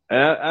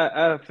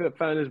 And I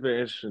find this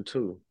very interesting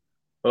too.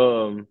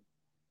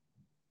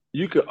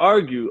 You could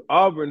argue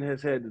Auburn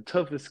has had the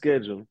toughest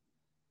schedule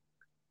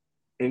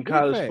in Big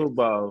college facts.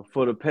 football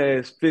for the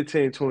past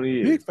 15, 20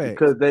 years Big facts.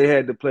 because they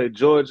had to play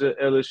Georgia,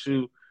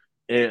 LSU,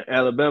 and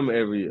Alabama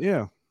every year.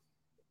 Yeah.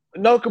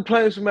 No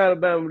complaints from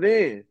Alabama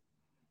then.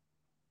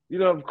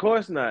 Of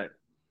course not.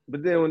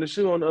 But then when the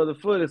shoe on the other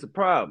foot, it's a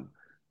problem.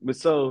 But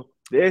so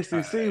the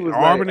SEC was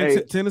Auburn like, and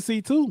hey,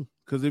 Tennessee too.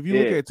 Because if you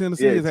look at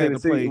Tennessee, it's had to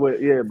Tennessee,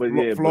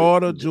 play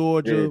Florida,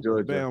 Georgia,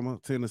 Georgia.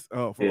 Bama, Tennessee.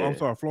 I'm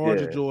sorry,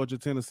 Florida, Georgia,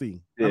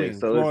 Tennessee. Yeah, so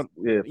Florida,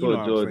 it's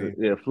Florida, Georgia.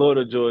 Yeah,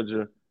 Florida,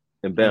 Georgia,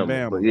 and and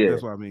Bama. But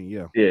that's what I mean.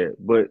 Yeah. Yeah,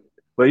 but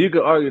you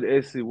could argue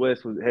the SEC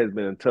West has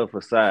been a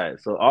tougher side.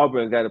 So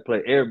Auburn got to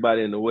play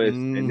everybody in the West,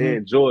 and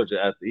then Georgia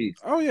out the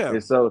East. Oh yeah.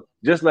 And so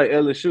just like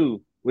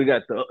LSU, we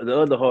got the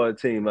other hard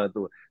team out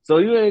the way. So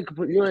you ain't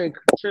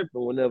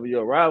tripping whenever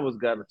your rivals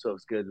got a tough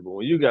schedule, but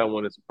when you got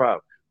one, it's a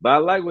problem. But I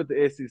like what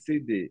the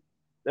SEC did.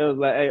 That was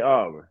like, hey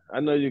Auburn, I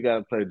know you got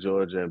to play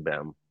Georgia and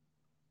Bama,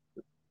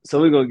 so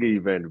we're gonna give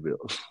you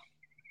Vanderbilt.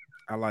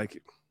 I like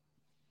it.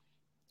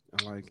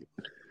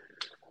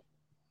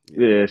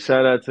 Yeah,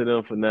 shout out to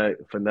them for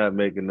not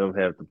making them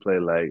have to play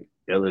like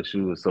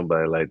LSU or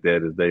somebody like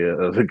that as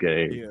their other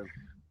game.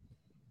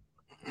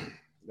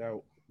 Yeah,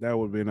 that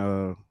would have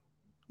been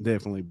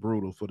definitely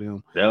brutal for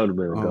them. That would have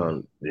been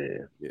gone.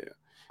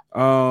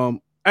 Yeah.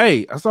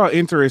 Hey, I saw an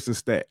interesting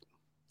stat.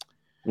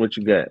 What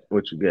you got?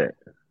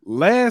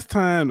 Last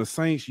time the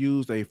Saints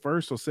used a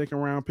first or second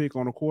round pick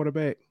on a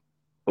quarterback.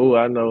 Oh,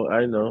 I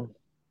know.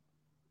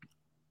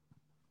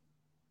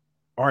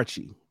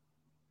 Archie.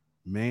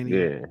 Manny.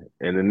 Yeah,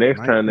 and the next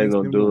time they're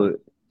gonna do it,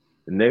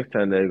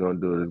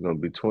 is gonna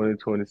be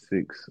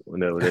 2026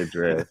 whenever they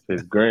draft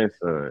his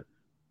grandson,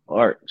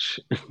 Arch.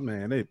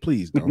 Man,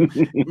 please don't.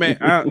 Man,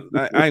 I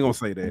ain't gonna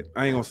say that.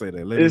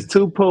 It's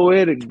too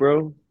poetic,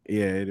 bro.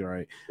 Yeah, you're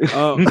right.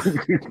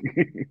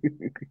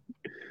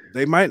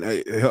 They might.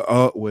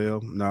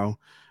 Well, no.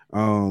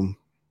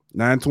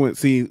 920.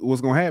 See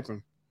what's gonna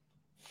happen.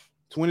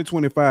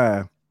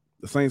 2025.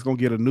 The Saints gonna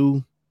get a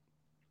new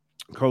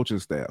coaching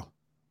staff.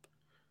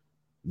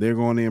 They're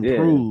going to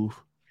improve. Yeah.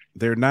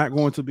 They're not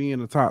going to be in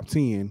the top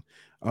 10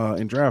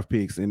 in draft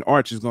picks, and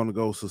Arch is going to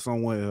go to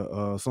somewhere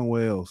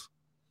else.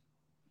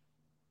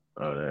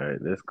 All right,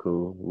 that's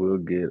cool. We'll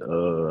get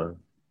the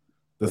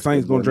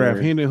Saints going to draft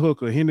Hendon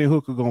Hooker. Hendon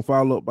Hooker going to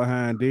follow up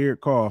behind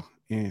Derek Carr.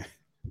 And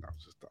I'm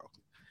just talking.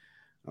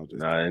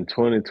 In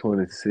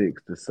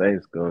 2026, the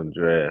Saints going to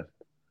draft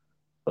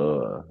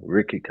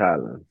Ricky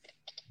Collins.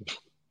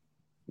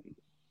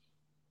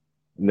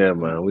 Never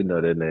mind. We know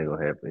that ain't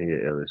gonna happen. He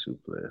an LSU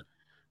player.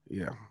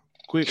 Yeah.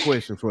 Quick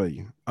question for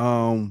you.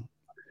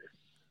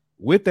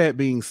 With that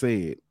being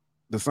said,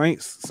 the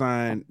Saints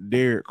signed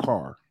Derek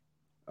Carr.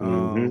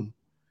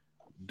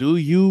 Do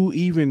you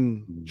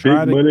even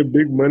try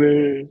big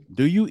money?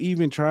 Do you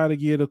even try to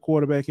get a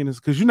quarterback in this?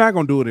 Because you're not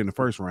gonna do it in the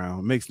first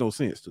round. It makes no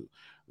sense to.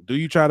 Do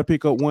you try to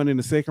pick up one in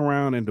the second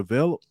round and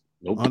develop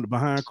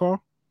behind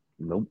Carr?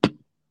 Nope.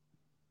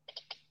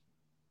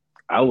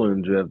 I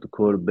wouldn't draft the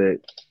quarterback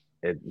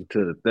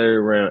until the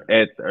third round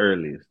at the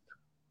earliest.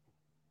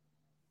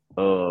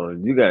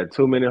 You got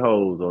too many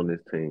holes on this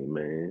team,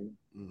 man.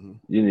 Mm-hmm.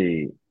 You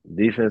need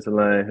defensive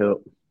line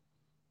help,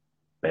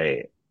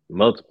 bad,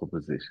 multiple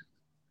positions.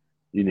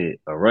 You need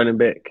a running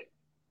back,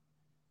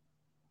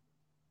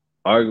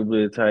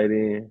 arguably a tight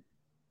end,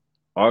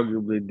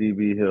 arguably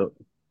DB help,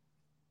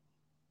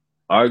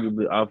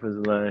 arguably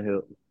offensive line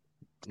help.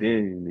 Then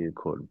you need a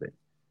quarterback.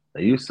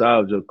 Now you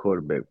solved your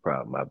quarterback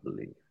problem, I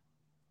believe.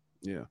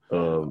 Yeah.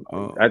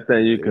 I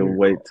think you can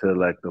wait till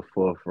like the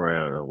fourth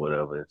round or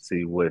whatever and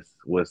see what's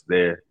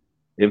there.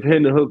 If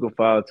Hendon Hooker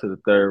fall to the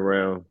third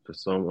round for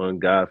some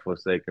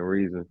ungodforsaken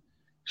reason,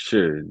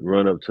 sure,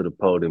 run up to the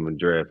podium and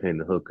draft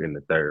Hendon Hooker in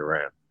the third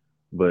round.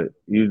 But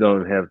you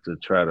don't have to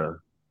try to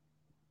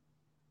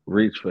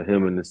reach for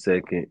him in the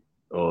second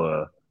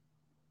or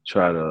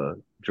try to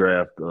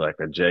draft like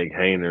a Jake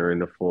Hayner in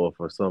the fourth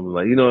or something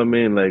like, you know what I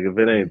mean? Like if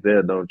it ain't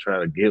there, don't try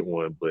to get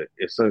one. But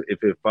if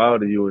it fall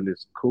to you and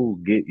it's cool,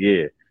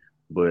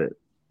 But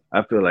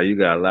I feel like you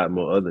got a lot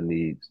more other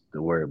needs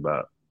to worry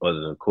about other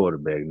than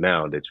quarterback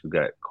now that you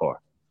got Carr.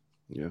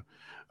 Yeah.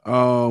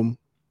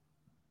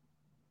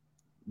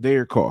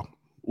 Derek Carr.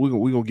 We're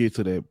gonna get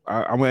to that.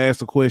 I'm gonna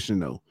ask a question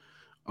though.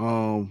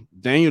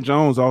 Daniel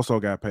Jones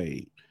also got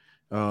paid.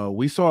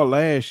 We saw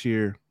last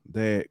year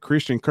that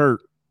Christian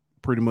Kirk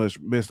pretty much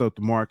messed up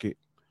the market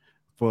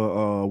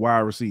for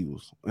wide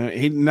receivers.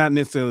 He not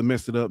necessarily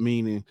messed it up,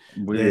 meaning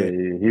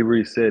that he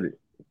reset it.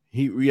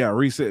 He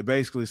reset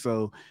basically.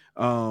 So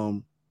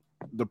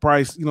the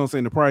price, you know what I'm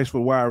saying, the price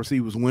for wide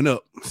receivers went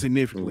up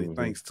significantly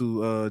thanks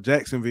to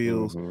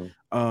Jacksonville's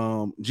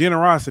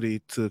generosity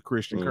to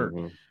Christian Kirk.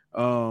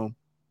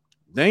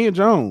 Daniel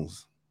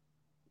Jones,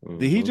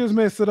 did he just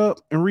mess it up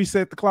and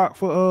reset the clock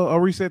for or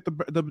reset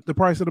the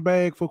price of the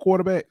bag for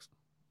quarterbacks?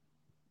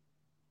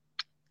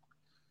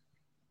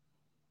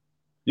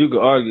 You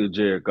could argue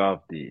Jared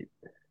Goff did.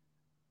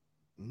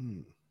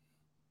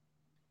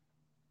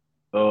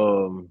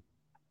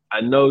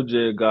 I know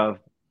Jared Goff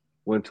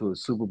went to a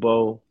Super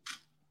Bowl,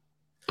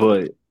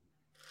 but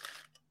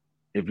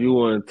if you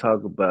want to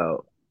talk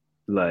about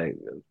like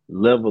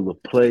level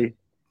of play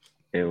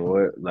and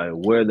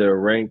where they're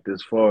ranked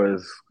as far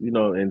as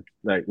and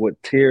like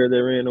what tier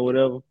they're in or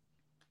whatever. I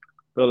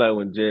feel like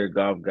when Jared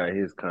Goff got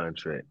his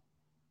contract,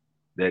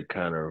 that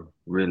kind of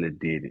really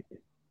did it.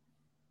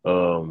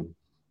 I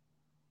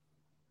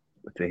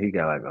think he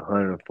got like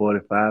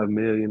 145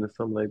 million or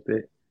something like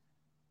that.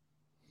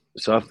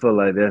 So I feel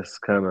like that's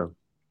kind of,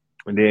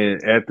 and then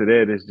after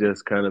that, it's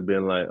just kind of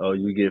been like, oh,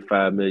 you get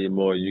 5 million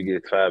more, you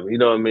get 5, you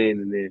know what I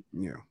mean? And then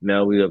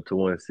now we up to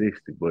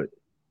 160. But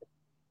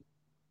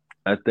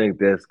I think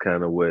that's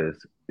kind of where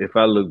if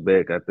I look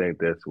back, I think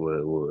that's what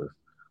it was.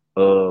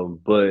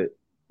 But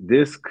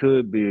this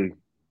could be,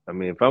 I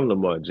mean, if I'm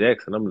Lamar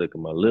Jackson, I'm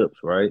licking my lips,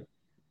 right?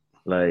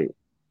 Like,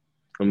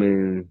 I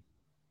mean,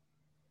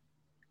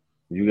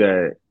 you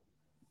got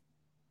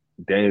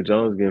Daniel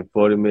Jones getting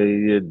 40 million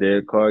a year,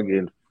 Derek Carr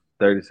getting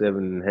 37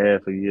 and a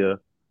half a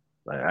year.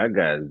 Like, I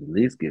got to at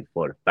least get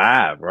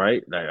 45,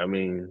 right? Like, I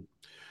mean.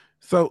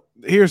 So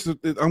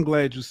I'm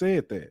glad you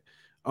said that.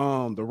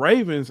 The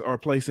Ravens are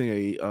placing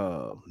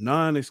a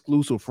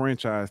non-exclusive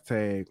franchise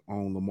tag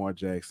on Lamar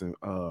Jackson.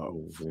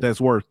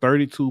 That's worth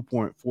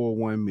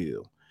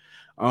 $32.41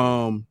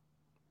 million.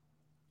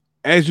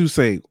 As you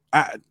say,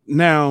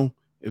 now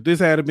if this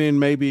had been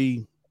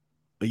maybe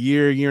a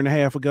year and a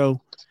half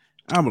ago,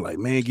 I'm like,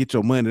 man, get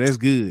your money. That's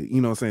good.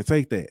 You know what I'm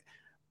saying? Take that.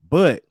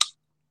 But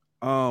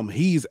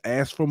he's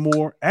asked for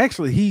more.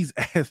 Actually,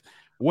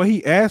 what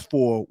he asked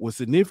for was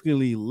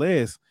significantly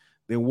less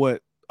than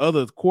what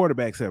other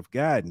quarterbacks have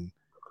gotten.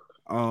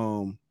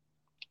 But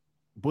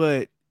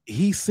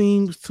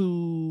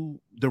the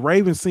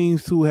Ravens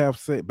seems to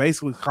have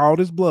basically called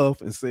his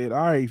bluff and said, all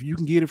right, if you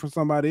can get it from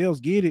somebody else,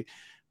 get it,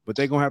 but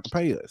they're gonna have to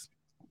pay us.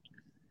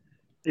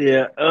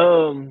 Yeah,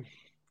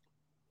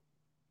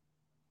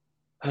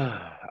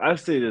 I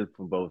see this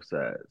from both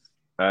sides.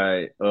 All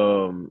right.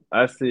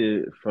 I see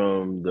it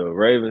from the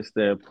Ravens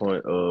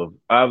standpoint of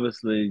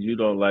obviously you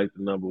don't like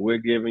the number we're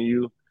giving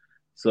you.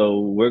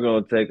 So we're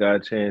gonna take our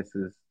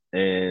chances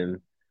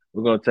and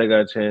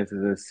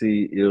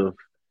see if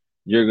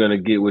you're gonna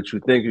get what you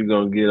think you're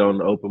gonna get on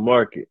the open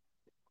market.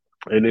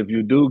 And if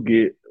you do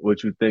get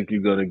what you think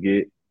you're gonna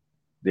get,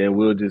 then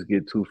we'll just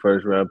get 2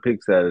 first-round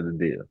picks out of the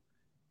deal.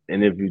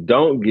 And if you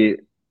don't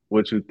get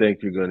what you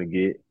think you're gonna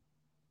get,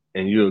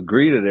 and you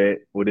agree to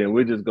that, well, then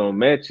we're just gonna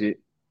match it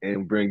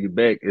and bring you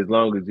back as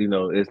long as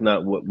it's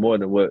not more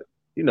than what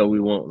we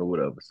want or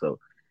whatever. So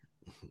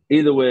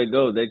either way it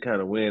goes, they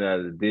kind of win out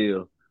of the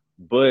deal.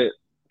 But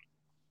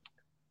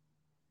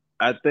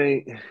I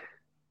think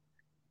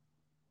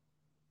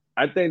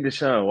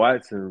Deshaun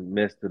Watson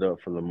messed it up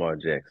for Lamar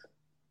Jackson.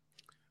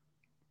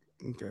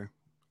 Okay,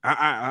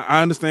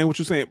 I understand what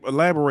you're saying.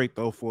 Elaborate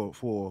though for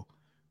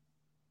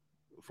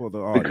the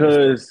audience.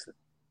 Because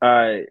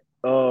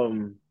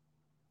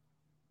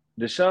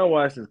Deshaun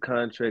Watson's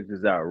contract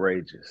is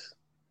outrageous.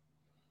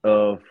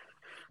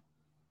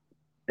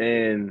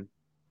 And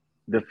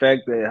the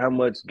fact that how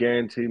much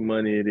guaranteed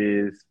money it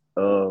is,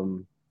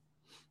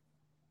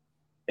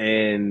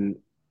 and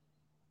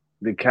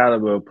the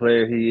caliber of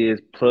player he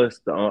is, plus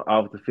the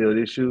off the field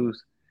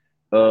issues,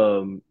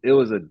 it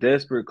was a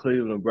desperate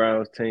Cleveland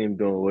Browns team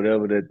doing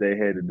whatever that they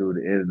had to do to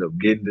end up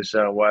getting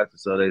Deshaun Watson,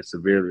 so they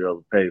severely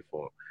overpaid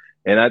for him.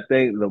 And I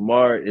think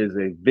Lamar is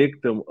a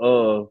victim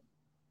of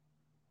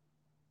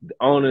the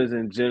owners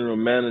and general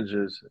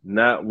managers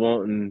not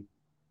wanting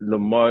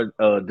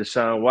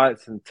Deshaun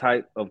Watson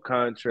type of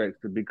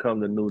contracts to become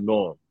the new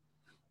norm.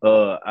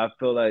 I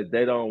feel like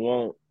they don't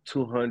want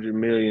 $200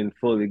 million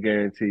fully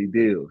guaranteed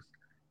deals,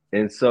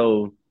 and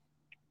so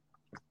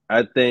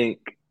I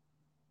think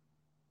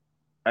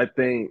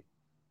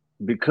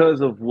because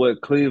of what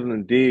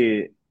Cleveland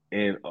did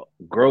and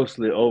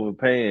grossly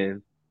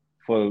overpaying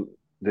for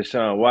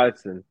Deshaun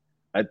Watson,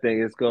 I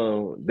think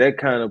that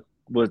kind of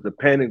was the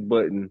panic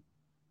button.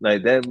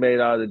 Like that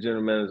made all the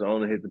general managers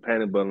only hit the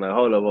panic button. Like,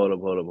 hold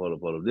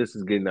up. This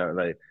is getting out.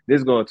 Like this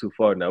is going too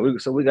far now.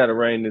 We got to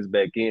rein this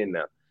back in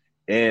now.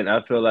 And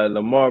I feel like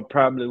Lamar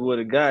probably would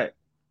have got,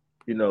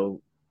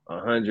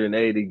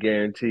 180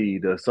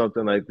 guaranteed or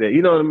something like that.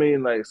 You know what I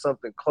mean? Like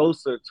something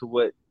closer to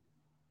what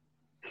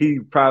he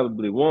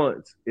probably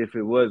wants if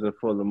it wasn't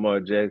for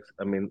Lamar Jackson.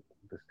 I mean,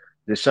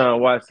 Deshaun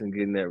Watson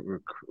getting that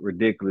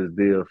ridiculous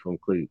deal from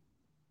Cleveland.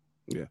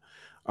 Yeah.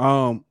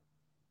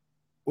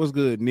 What's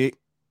good, Nick?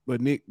 But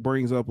Nick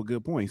brings up a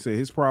good point. He said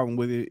his problem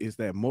with it is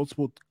that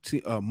multiple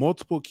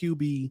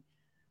QB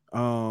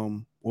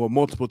or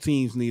multiple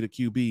teams need a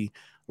QB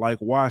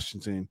like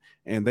Washington,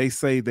 and they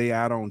say they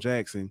out on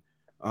Jackson,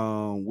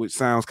 which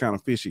sounds kind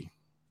of fishy.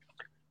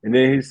 And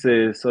then he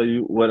says,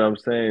 what I'm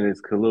saying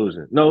is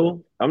collusion.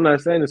 No, I'm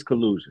not saying it's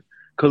collusion.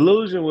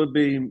 Collusion would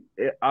be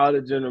all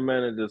the general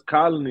managers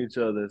calling each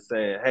other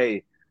saying,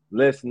 hey,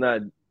 we're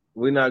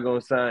not going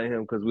to sign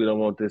him because we don't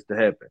want this to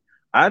happen.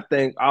 I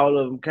think all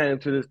of them came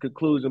to this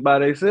conclusion by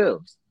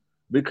themselves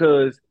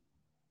because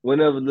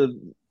whenever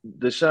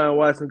Deshaun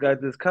Watson got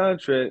this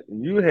contract,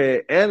 you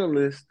had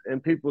analysts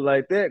and people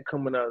like that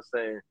coming out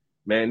saying,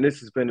 man,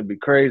 this is going to be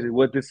crazy.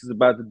 What this is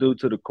about to do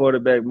to the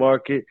quarterback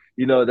market.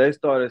 They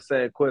started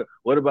saying,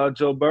 what about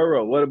Joe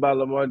Burrow? What about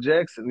Lamar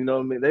Jackson? You know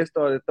what I mean? They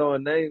started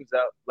throwing names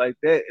out like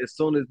that as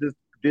soon as this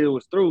deal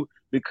was through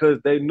because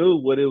they knew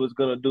what it was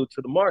going to do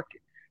to the market.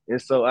 And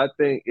so I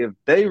think if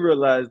they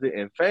realized it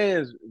and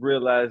fans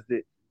realized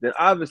it, then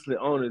obviously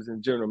owners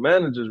and general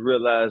managers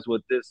realized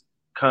what this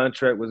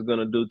contract was going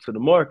to do to the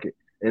market.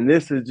 And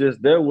this is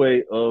just their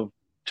way of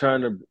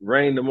trying to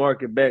rein the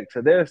market back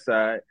to their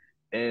side.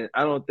 And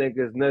I don't think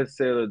it's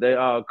necessarily they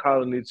all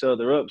calling each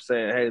other up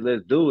saying, hey,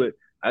 let's do it.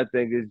 I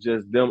think it's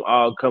just them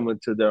all coming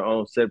to their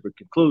own separate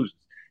conclusions.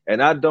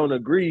 And I don't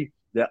agree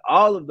that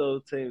all of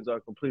those teams are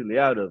completely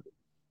out of it.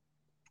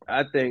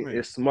 I think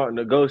it's smart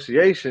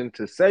negotiation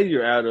to say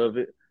you're out of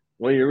it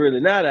when you're really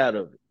not out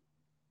of it.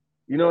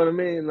 You know what I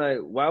mean? Like,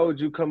 why would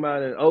you come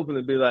out and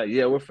openly be like,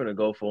 yeah, we're finna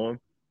go for him?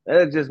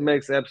 That just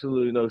makes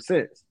absolutely no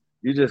sense.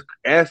 You're just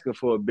asking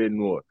for a bit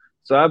more.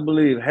 So I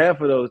believe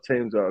half of those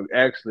teams are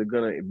actually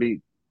going to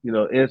be,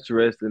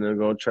 interested and are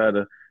going to try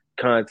to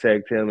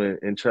contact him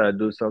and try to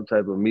do some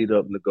type of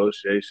meetup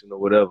negotiation or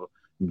whatever,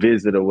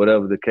 visit or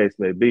whatever the case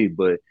may be.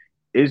 But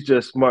it's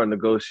just smart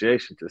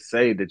negotiation to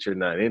say that you're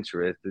not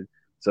interested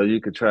so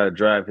you can try to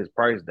drive his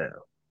price down.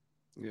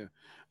 Yeah.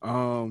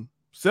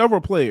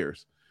 Several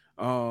players.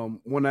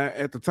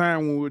 At the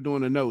time when we were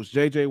doing the notes,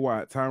 J.J.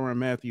 Watt, Tyrann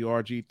Mathieu,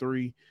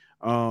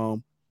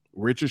 RG3,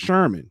 Richard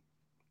Sherman.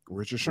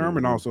 Richard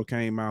Sherman also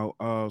came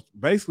out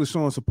basically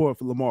showing support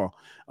for Lamar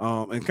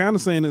and kind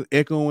of saying,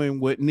 echoing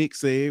what Nick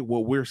said,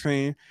 what we're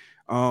saying.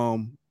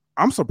 I'm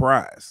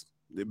surprised.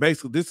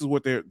 Basically, this is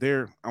what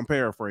I'm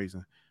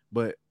paraphrasing,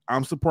 but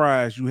I'm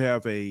surprised you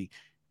have a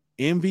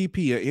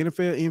MVP, an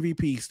NFL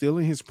MVP still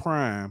in his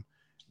prime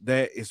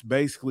that is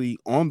basically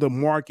on the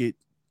market,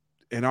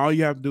 and all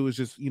you have to do is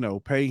just,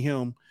 pay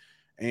him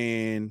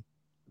and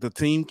the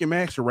team can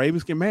match, the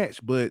Ravens can match,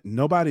 but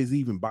nobody's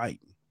even biting.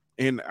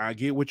 And I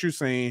get what you're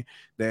saying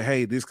that,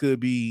 hey, this could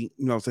be,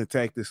 some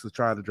tactics to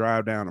try to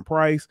drive down the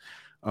price.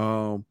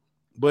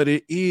 But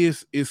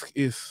it's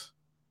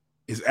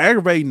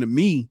aggravating to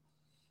me.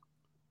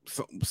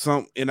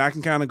 And I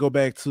can kind of go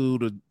back to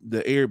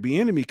the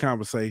Airbnb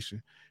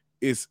conversation.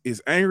 It's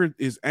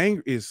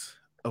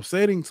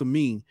upsetting to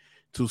me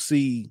to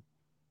see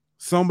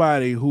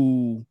somebody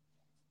who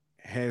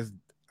has,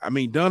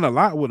 done a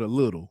lot with a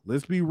little.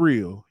 Let's be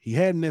real. He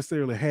hadn't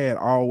necessarily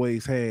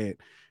always had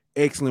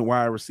excellent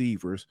wide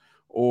receivers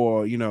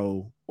or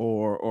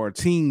a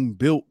team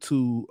built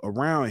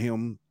around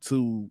him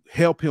to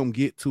help him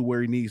get to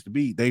where he needs to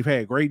be. They've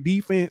had great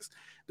defense,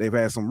 they've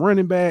had some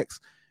running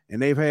backs,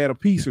 and they've had a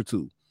piece or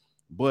two.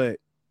 But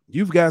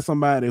you've got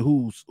somebody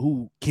who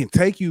can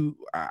take you,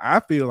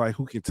 I feel like,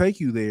 who can take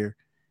you there,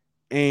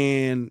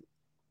 and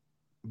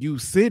you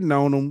sitting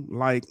on them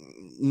like,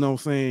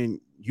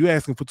 saying you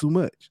asking for too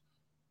much.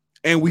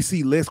 And we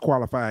see less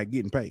qualified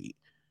getting paid.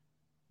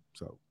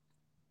 So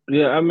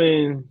yeah,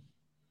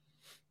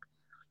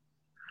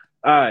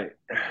 all right.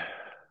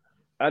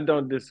 I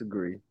don't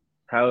disagree.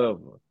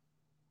 However,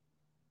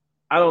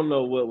 I don't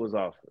know what was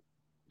offered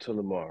to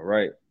Lamar,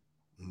 right?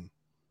 Mm-hmm.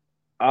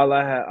 All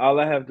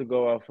I have to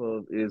go off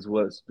of is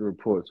what the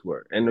reports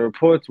were. And the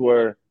reports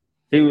were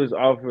he was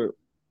offered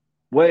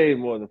way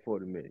more than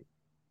 $40 million.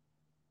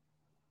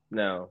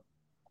 Now,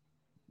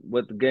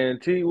 what the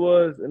guarantee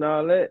was and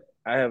all that,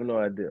 I have no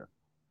idea.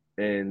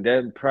 And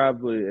that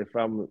probably, if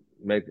I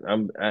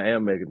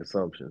am making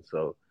assumptions.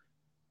 So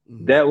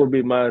that would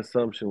be my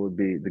assumption, would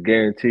be the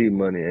guaranteed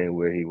money ain't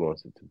where he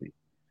wants it to be.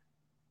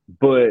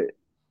 But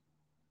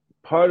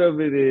part of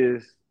it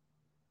is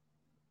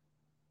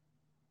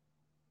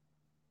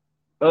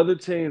other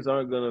teams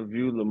aren't going to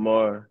view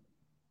Lamar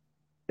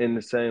in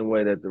the same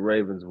way that the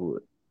Ravens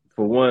would.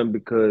 For one,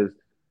 because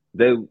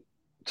they,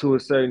 to a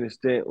certain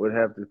extent, would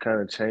have to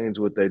kind of change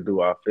what they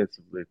do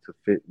offensively to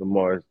fit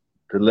Lamar's,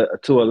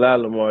 to allow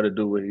Lamar to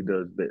do what he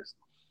does best.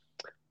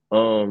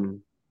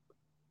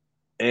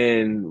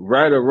 And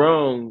right or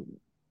wrong,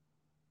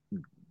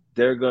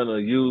 they're going to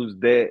use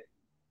that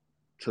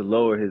to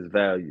lower his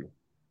value.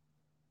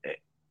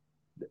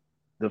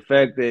 The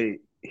fact that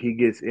he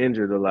gets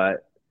injured a lot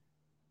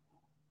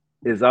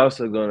is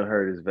also going to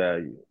hurt his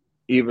value.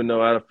 Even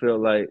though I feel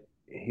like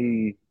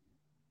he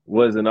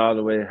wasn't all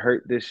the way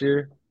hurt this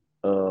year,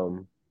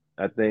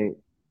 I think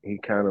he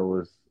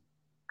was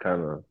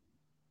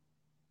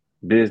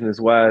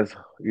business-wise,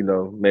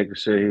 making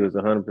sure he was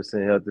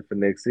 100% healthy for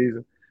next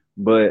season.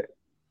 But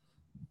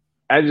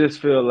I just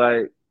feel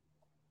like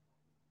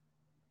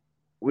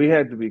we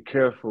had to be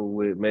careful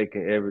with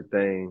making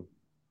everything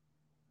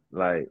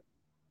like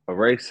a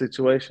race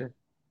situation.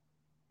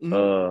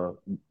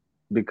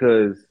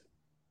 Because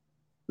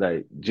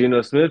like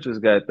Geno Smith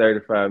just got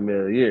 $35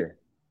 million a year.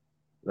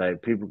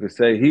 Like people could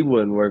say he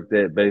wouldn't work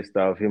that based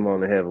off him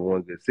only having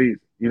one good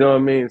season. You know what I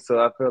mean? So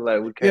I feel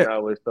like we can't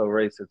always throw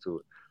race into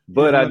it.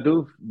 But I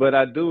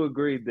do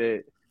agree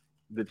that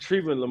the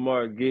treatment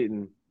Lamar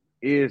getting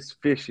is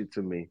fishy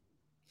to me.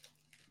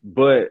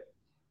 But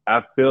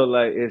I feel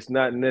like it's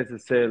not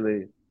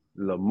necessarily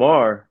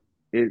Lamar,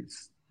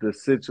 it's the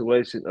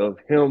situation of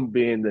him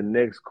being the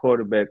next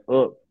quarterback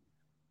up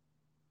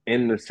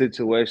in the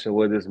situation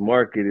where this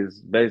market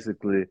is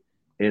basically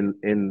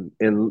in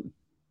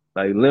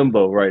like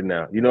limbo right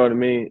now. You know what I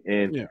mean?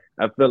 And Yeah.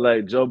 I feel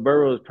like Joe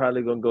Burrow is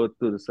probably gonna go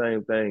through the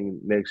same thing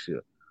next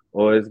year,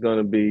 or it's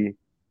gonna be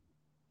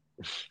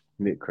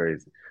Nick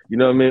crazy. You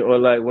know what I mean? Or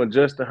like when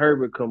Justin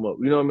Herbert come up.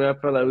 You know what I mean? I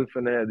feel like we're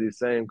finna have these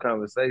same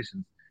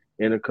conversations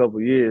in a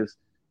couple years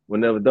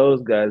whenever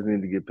those guys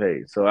need to get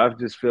paid. So I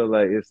just feel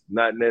like it's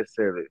not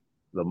necessarily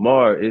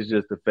Lamar. It's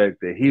just the fact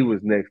that he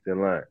was next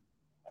in line,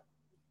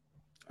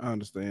 I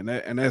understand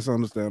that, and that's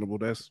understandable.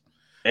 That's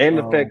and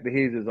the um, fact that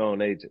he's his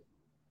own agent.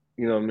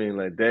 You know what I mean?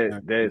 Like that. I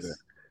can see that.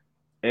 That's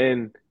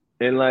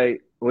and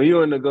like when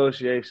you're in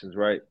negotiations,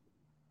 right?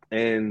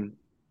 And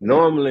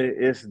normally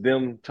it's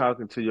them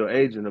talking to your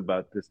agent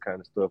about this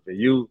kind of stuff, and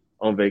you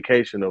on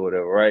vacation or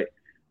whatever, right?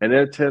 And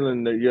they're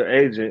telling your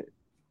agent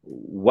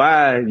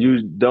why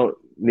you don't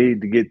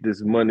need to get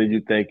this money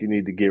you think you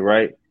need to get,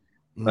 right?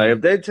 Like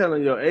if they're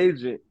telling your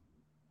agent,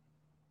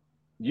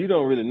 you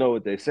don't really know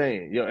what they're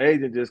saying. Your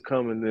agent just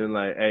coming in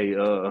like, hey,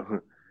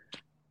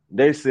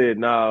 they said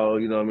no,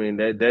 you know what I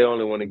mean? They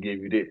only want to give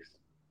you this.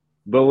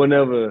 But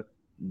whenever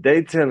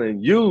they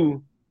telling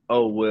you,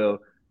 oh well,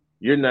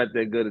 you're not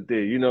that good at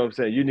this, you know what I'm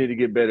saying? You need to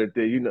get better at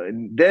this, you know,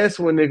 and that's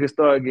when niggas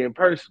start getting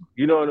personal.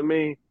 You know what I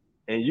mean?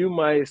 And you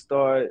might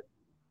start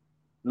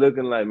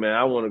looking like, man,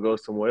 I want to go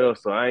somewhere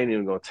else, so I ain't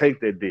even gonna take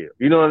that deal.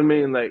 You know what I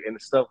mean? Like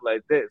and stuff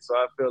like that. So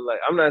I feel like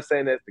I'm not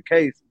saying that's the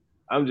case.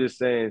 I'm just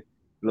saying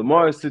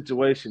Lamar's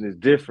situation is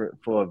different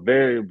for a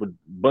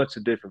bunch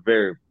of different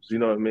variables. You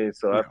know what I mean?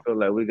 So I feel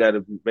like we got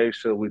to make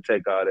sure we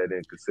take all that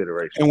in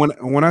consideration.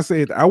 And when I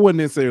said I wasn't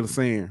necessarily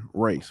saying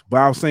race, but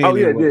I was saying Oh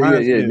it yeah,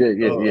 reminds me of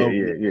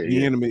the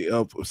yeah. enemy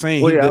of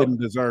saying Well, he yeah, doesn't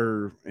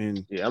deserve.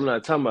 And yeah. I'm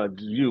not talking about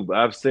you, but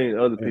I've seen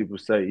other people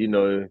say, you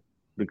know,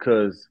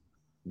 because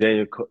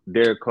Derek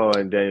Carr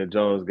and Daniel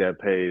Jones got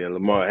paid and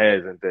Lamar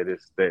hasn't, that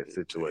it's that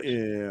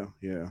situation.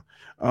 yeah.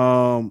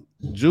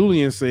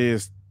 Julian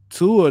says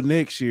Tua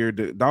next year.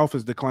 The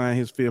Dolphins decline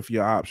his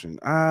 5th-year option.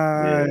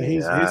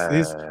 His.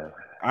 Yeah.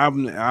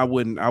 I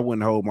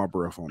wouldn't hold my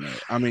breath on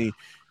that. I mean,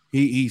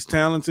 he's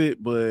talented,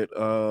 but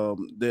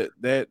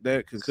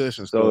that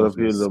concussion So stuff if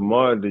you're is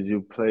Lamar, did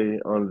you play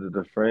under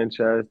the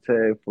franchise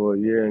tag for a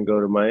year and go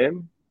to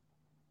Miami?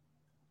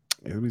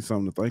 it'll be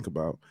something to think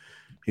about.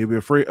 He'll be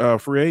a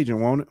free agent,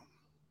 won't it?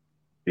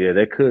 Yeah,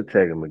 they could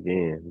tag him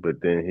again, but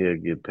then he'll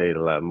get paid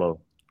a lot more.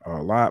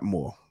 A lot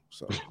more.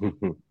 So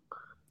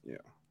yeah.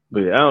 But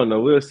yeah, I don't know.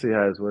 We'll see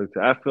how it's works.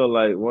 I feel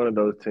like one of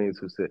those teams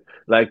who said,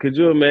 like, could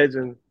you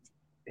imagine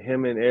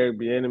him and Eric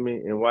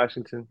Bieniemy in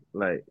Washington?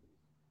 Like,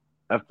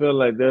 I feel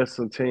like there's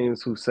some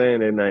teams who saying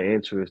they're not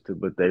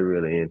interested, but they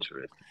really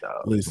interested,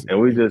 dog. Listen,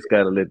 And we just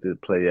got to let this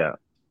play out.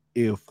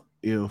 If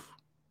the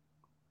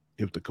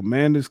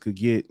Commanders could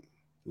get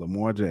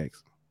Lamar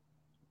Jackson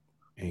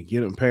and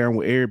get him pairing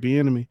with Eric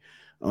Bieniemy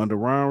under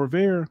Ron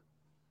Rivera,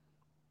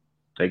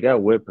 they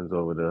got weapons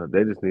over there.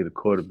 They just need a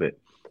quarterback.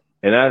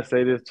 And I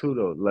say this too,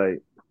 though.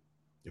 Like,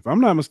 if I'm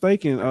not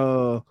mistaken,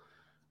 the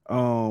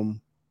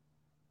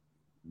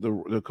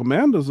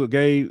Commanders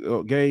gave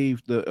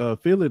the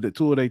Philly the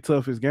 2 of their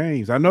toughest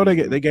games. I know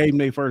they gave them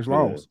their first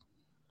loss.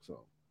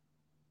 So,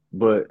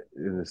 but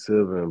in the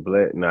silver and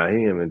black,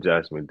 him and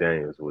Josh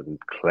McDaniels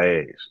wouldn't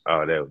clash.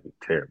 Oh, that would be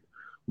terrible.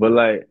 But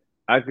like,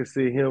 I could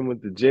see him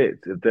with the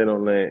Jets if they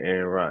don't land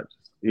Aaron Rodgers.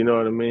 You know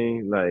what I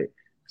mean? Like,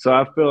 so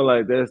I feel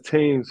like there's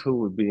teams who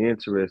would be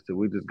interested.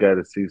 We just got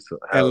to see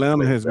how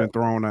Atlanta it has been out.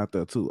 thrown out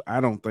there too. I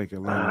don't think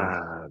Atlanta.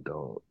 I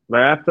don't.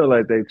 Like, I feel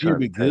like they He'll trying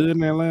be to take good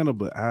in Atlanta,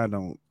 but I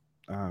don't.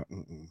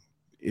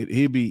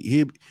 He'll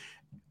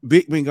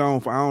Vic been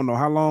gone for I don't know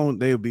how long.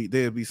 They'll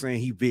be saying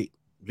he Vic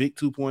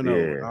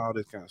 2.0 and all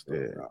this kind of stuff.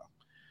 Yeah. Nah,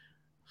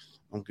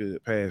 I'm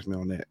good. Pass me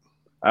on that.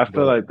 I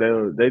feel like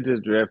they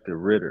just drafted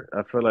Ritter.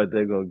 I feel like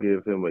they're gonna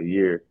give him a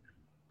year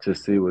to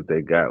see what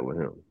they got with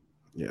him.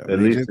 Yeah, At they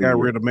least just got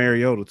rid of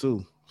Mariota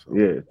too. So.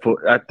 Yeah,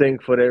 I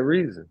think for that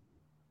reason.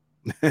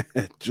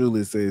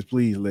 Julie says,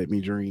 "Please let me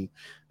dream."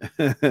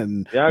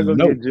 Y'all go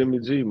get Jimmy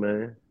G,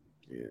 man.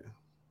 Yeah.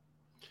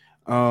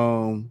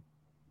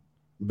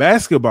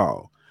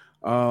 Basketball.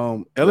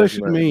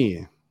 LSU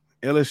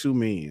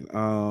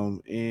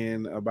men.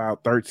 In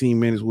about 13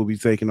 minutes, we'll be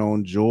taking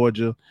on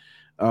Georgia.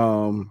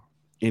 In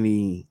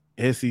the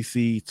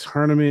SEC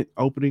tournament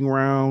opening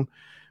round,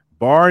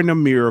 barring a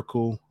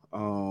miracle.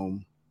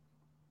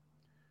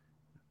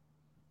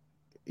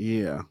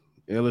 Yeah,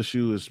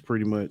 LSU is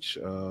pretty much.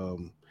 I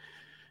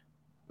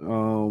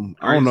don't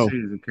know.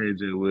 Season,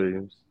 KJ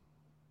Williams.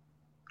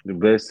 The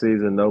best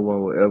season no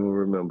one will ever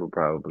remember,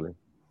 probably.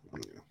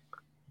 Yeah.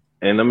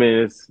 And I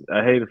mean,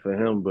 I hate it for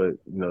him, but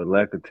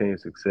lack of team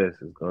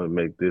success is going to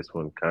make this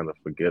one kind of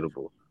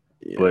forgettable.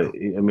 Yeah. But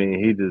I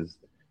mean,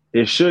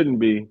 it shouldn't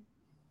be.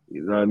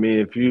 You know what I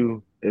mean?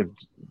 If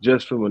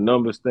just from a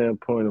number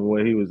standpoint of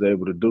what he was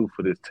able to do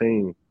for this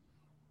team,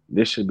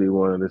 this should be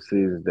one of the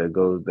seasons that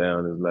goes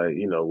down as like,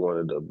 one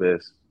of the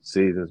best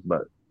seasons,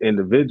 but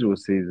individual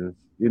seasons,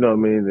 you know what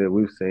I mean, that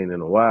we've seen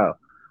in a while.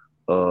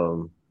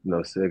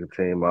 second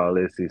team All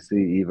SEC,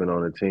 even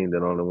on a team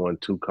that only won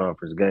 2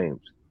 conference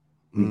games.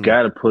 You Mm.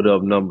 got to put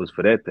up numbers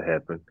for that to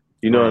happen.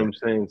 You know what Right. I'm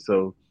saying?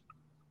 So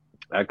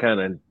I kind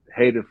of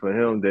hate it for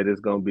him that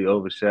it's going to be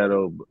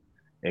overshadowed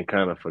and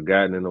kind of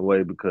forgotten in a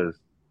way because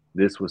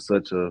this was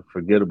such a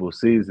forgettable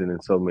season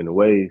in so many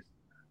ways.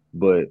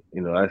 But,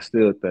 I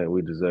still think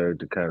we deserve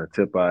to kind of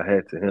tip our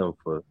hat to him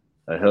for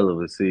a hell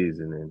of a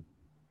season and,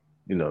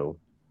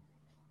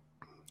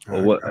 I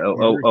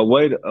agree.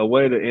 a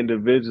way to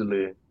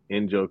individually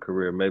end your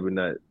career. Maybe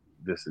not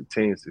just a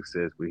team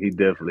success, but he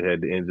definitely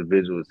had the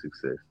individual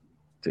success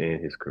to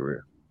end his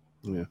career.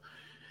 Yeah.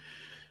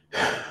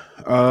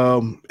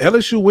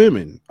 LSU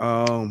women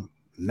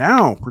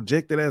now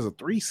projected as a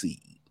 3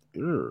 seed.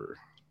 Urgh.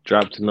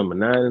 Dropped to number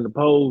 9 in the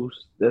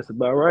polls. That's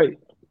about right.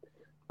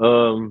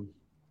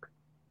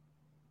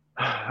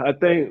 I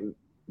think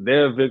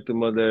they're a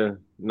victim of their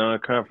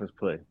non-conference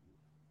play,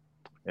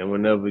 and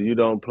whenever you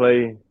don't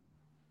play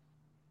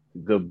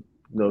the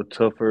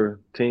tougher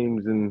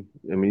teams, and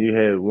you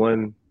had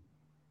one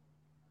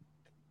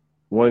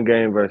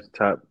game versus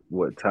top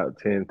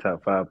 10,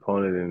 top 5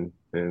 opponent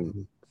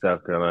in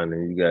South Carolina,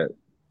 and you got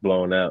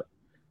blown out,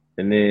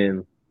 and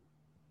then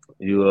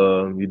you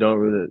don't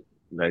really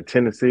like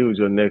Tennessee was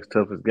your next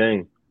toughest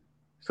game,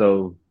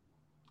 so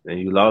and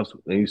you lost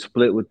and you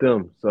split with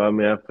them. So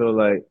I feel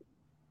like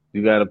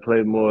you got to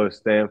play more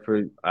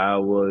Stanford,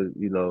 Iowa,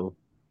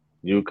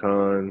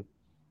 UConn,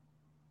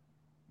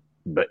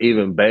 but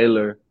even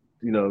Baylor,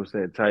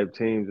 type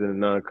teams in the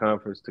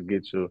non-conference to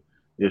get your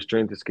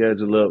strength of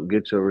schedule up,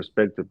 get your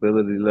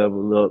respectability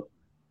level up.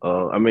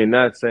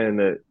 Not saying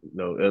that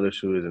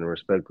LSU isn't a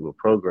respectable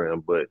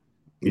program, but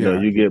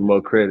you get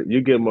more credit. You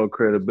get more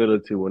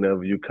credibility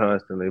whenever you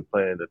constantly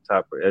playing the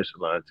top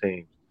echelon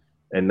teams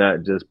and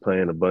not just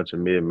playing a bunch of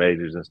mid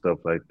majors and stuff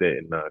like that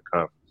in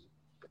non-conference.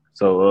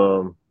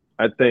 So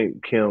I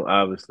think Kim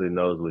obviously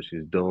knows what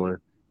she's doing,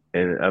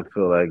 and I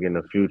feel like in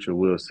the future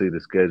we'll see the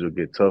schedule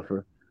get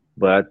tougher.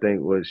 But I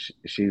think what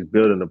she's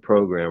building a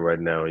program right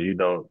now, and you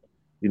don't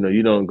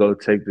go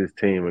take this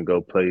team and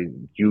go play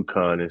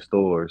UConn in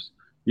stores.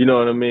 You know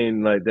what I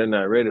mean? Like they're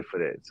not ready for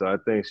that. So I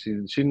think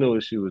she knew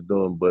what she was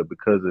doing, but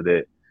because of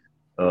that,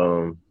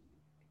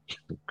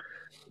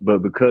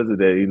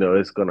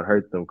 it's going to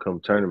hurt them come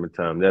tournament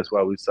time. That's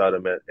why we saw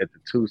them at the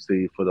 2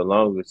 seed for the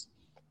longest,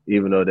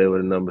 even though they were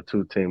the number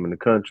 2 team in the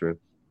country.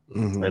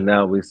 Mm-hmm. And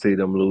now we see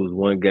them lose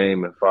one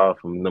game and fall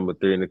from number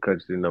 3 in the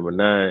country to number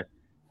 9,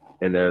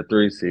 and they're a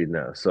 3 seed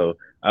now. So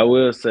I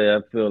will say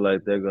I feel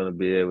like they're going to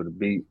be able to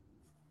beat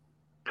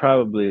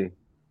probably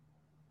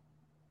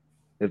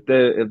if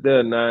they're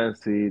a 9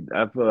 seed.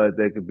 I feel like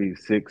they could beat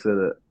 6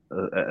 of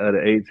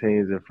the 8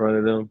 teams in front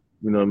of them.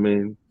 You know what I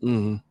mean?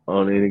 Mm-hmm.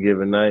 On any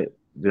given night,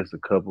 just a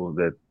couple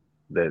that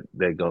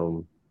they're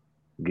gonna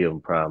give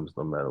them problems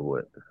no matter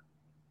what.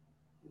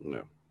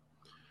 No.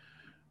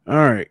 All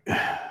right.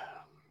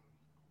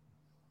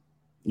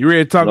 You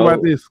ready to talk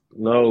about this?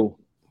 No.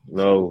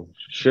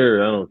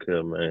 Sure, I don't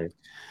care, man.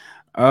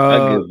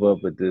 I give up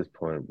at this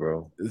point,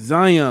 bro.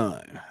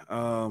 Zion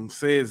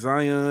said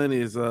Zion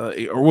is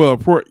a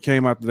report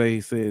came out today.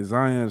 Said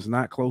Zion is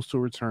not close to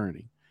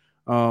returning.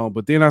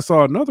 But then I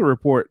saw another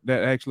report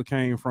that actually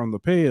came from the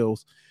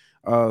Pels.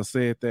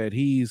 Said that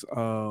he's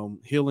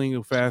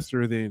healing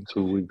faster than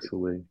 2 weeks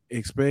away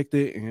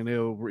expected, and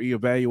they'll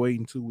reevaluate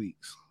in 2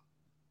 weeks.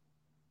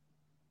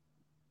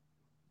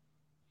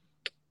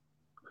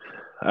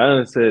 I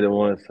done said it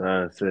once,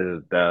 I said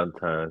it 1,000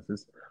 times.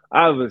 It's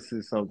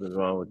obviously something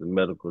wrong with the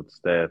medical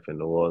staff in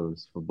New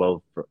Orleans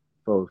for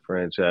both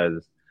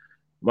franchises.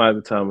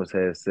 Michael Thomas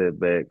had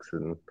setbacks,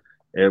 and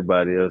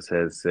everybody else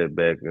had a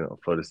setback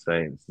for the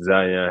Saints.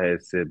 Zion had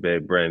a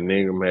setback. Brandon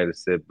Ingram had a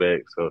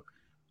setback. So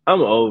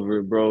I'm over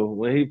it, bro.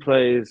 When he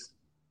plays,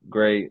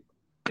 great.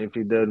 If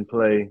he doesn't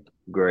play,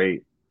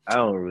 great.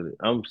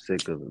 I'm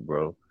sick of it,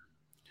 bro.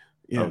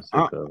 Yeah, I'm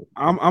sick of it.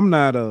 I'm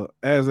not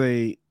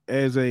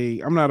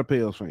I'm not a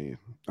Pels fan.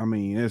 I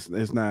mean,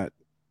 it's not,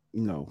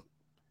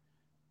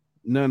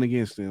 none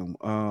against them.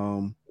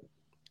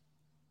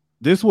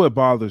 This is what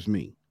bothers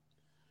me.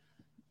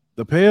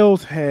 The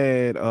Pels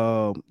had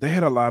they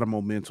had a lot of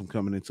momentum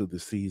coming into the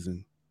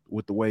season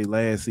with the way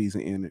last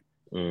season ended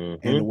and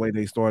the way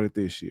they started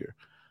this year.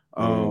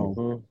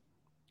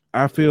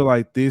 I feel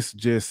like this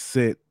just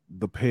set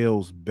the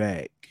Pels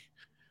back.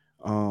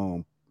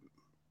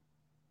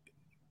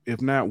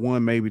 If not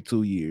 1, maybe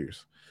 2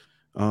 years.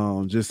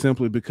 Just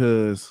simply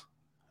because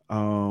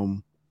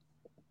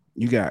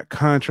you got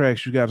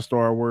contracts you got to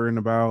start worrying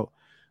about.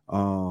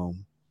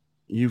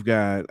 You've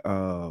got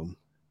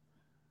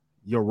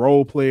your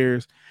role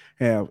players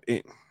have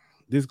it.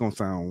 This is gonna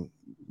sound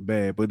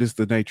bad, but it's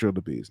the nature of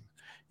the business.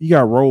 You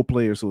got role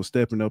players who are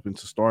stepping up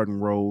into starting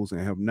roles and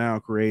have now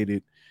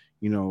created,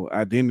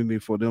 identity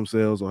for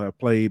themselves or have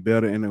played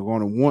better and are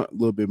going to want a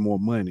little bit more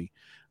money.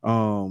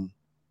 Most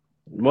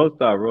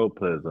of our role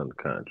players under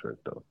contract,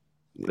 though.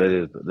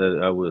 Yeah. That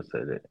I will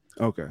say that.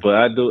 Okay, but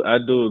I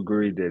do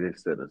agree that it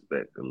set us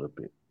back a little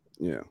bit.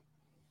 Yeah.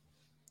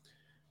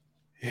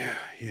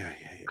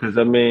 Because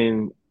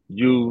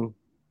you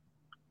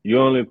You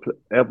only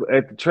at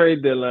the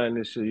trade deadline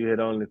this year, you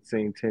had only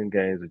seen 10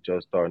 games with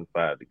your starting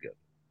five together.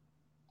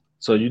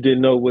 So you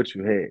didn't know what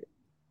you had.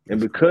 And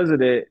because of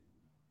that,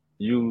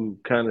 you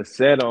kind of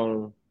sat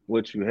on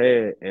what you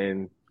had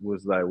and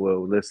was like,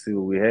 well, let's see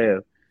what we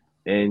have.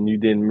 And you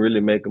didn't really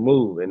make a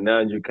move. And now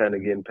you're kind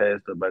of getting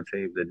passed up by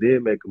teams that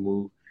did make a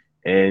move,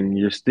 and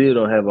you still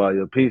don't have all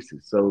your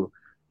pieces. So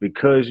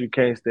because you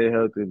can't stay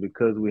healthy,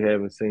 because we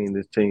haven't seen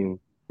this team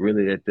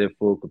really at their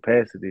full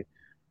capacity,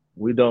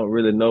 we don't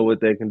really know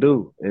what they can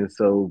do. And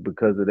so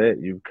because of that,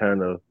 you've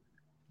kind of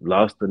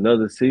lost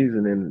another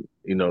season. And,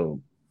 you know,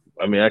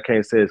 I mean, I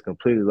can't say it's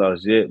completely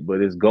lost yet,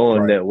 but it's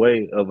going that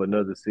way of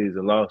another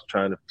season lost,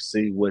 trying to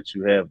see what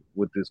you have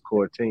with this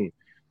core team.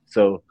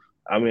 So,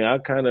 I mean, I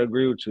kind of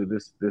agree with you.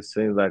 This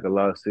seems like a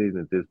lost season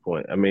at this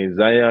point. I mean,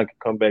 Zion can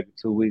come back in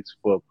 2 weeks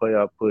for a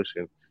playoff push,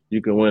 and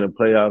you can win a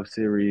playoff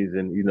series,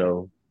 and, you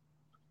know,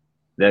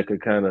 that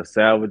could kind of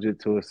salvage it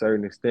to a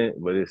certain extent,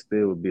 but it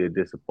still would be a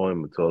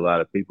disappointment to a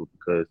lot of people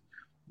because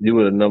you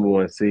were the number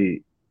one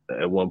seed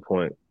at one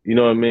point. You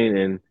know what I mean?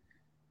 And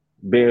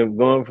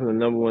going from the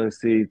number one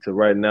seed to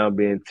right now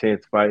being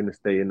 10th, fighting to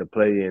stay in the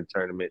play-in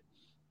tournament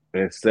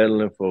and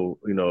settling for,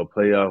 you know, a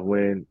playoff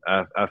win,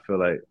 I feel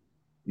like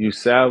you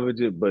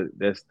salvage it, but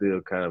that's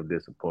still kind of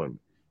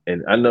disappointment.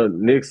 And I know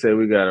Nick said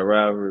we got a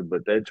rivalry,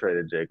 but they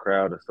traded Jay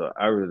Crowder, so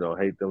I really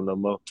don't hate them no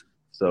more.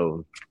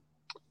 So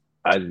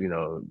I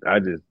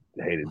just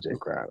hated Jay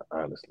Crowder,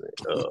 honestly.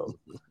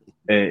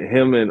 And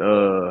him and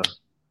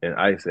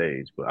Ice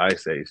Age, but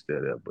Ice Age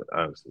still there, but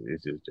honestly,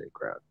 it's just Jay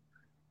Crowder.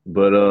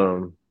 But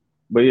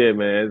yeah,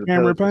 man, as a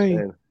Cameron Pelicans Payne.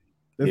 fan,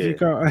 That's what you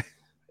call it.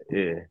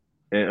 Yeah.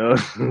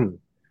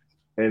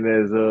 And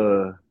as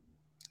oh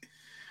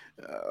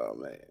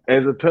man,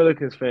 as a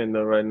Pelicans fan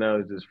though, right now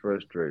it's just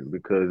frustrating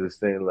because it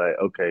seems like,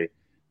 okay,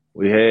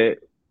 we had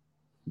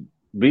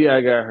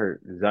B.I. got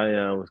hurt.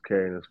 Zion was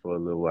carrying us for a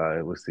little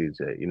while with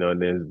CJ, you know,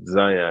 and then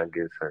Zion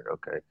gets hurt.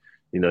 Okay,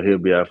 you know, he'll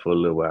be out for a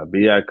little while.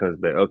 B.I. comes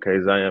back.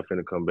 Okay, Zion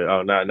finna come back.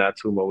 Oh, not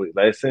 2 more weeks.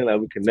 Like, it seems like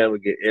we can never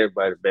get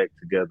everybody back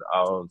together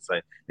all on the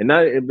same. And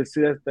now, but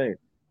see, that's the thing.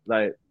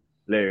 Like,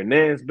 Larry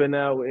Nance been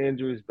out with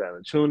injuries.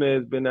 Valanciunas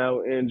has been out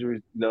with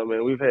injuries. You know,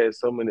 man, we've had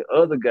so many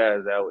other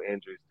guys out with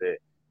injuries that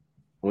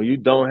when you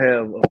don't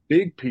have a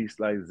big piece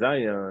like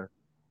Zion,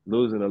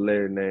 losing a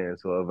Larry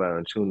Nance or a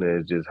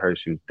Valanciunas just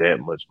hurts you that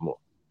much more.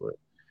 But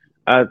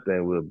I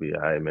think we'll be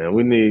all right, man.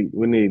 We need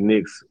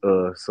Knicks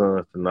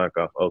Suns to knock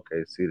off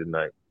OKC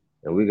tonight,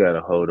 and we got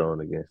to hold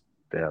on against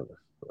Dallas.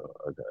 So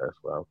that's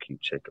why I'll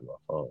keep checking my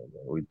phone,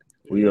 man.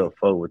 We up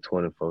 4 with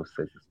 24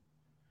 seconds.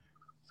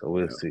 So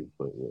we'll see.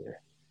 But yeah,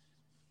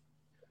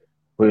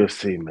 we'll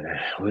see, man.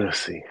 We'll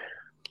see.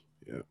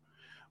 Yeah.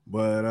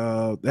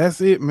 But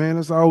that's it, man.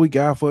 That's all we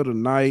got for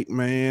tonight,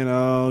 man.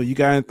 You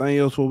got anything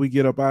else before we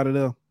get up out of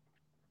there?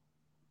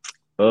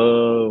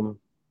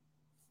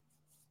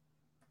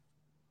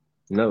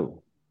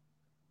 No,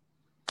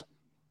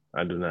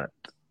 I do not.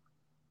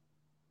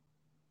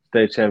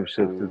 State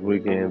championships this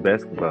weekend in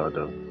basketball,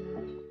 though.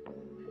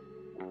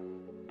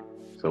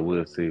 So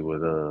we'll see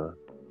what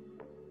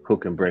who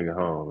can bring it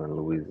home in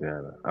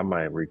Louisiana. I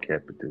might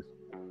recap it this.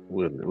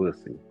 We'll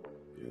see.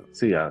 Yeah.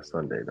 See y'all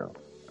Sunday though.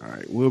 All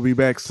right, we'll be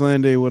back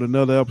Sunday with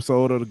another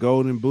episode of the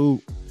Golden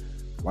Boot.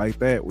 Like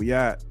that, we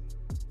out.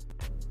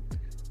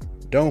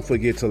 Don't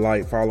forget to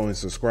like, follow, and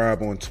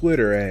subscribe on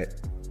Twitter at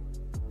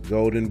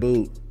Golden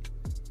Boot.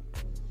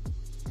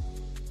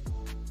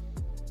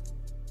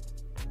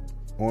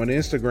 On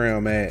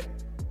Instagram at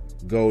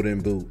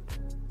Golden Boot.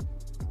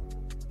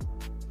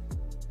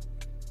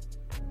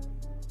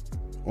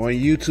 On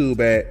YouTube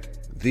at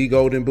The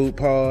Golden Boot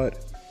Pod.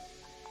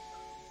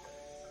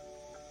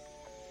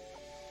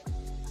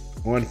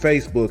 On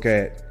Facebook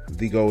at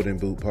The Golden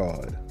Boot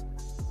Pod.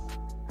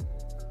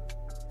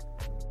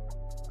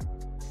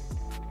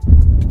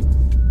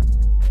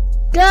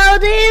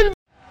 Golden.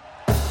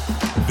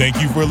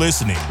 Thank you for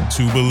listening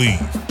to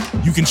Believe.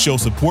 You can show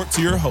support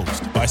to your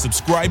host by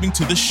subscribing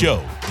to the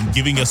show and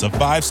giving us a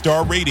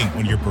 5-star rating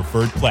on your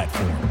preferred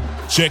platform.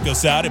 Check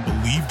us out at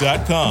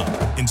Believe.com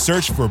and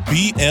search for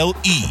BLEAV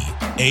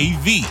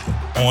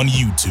on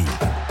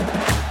YouTube.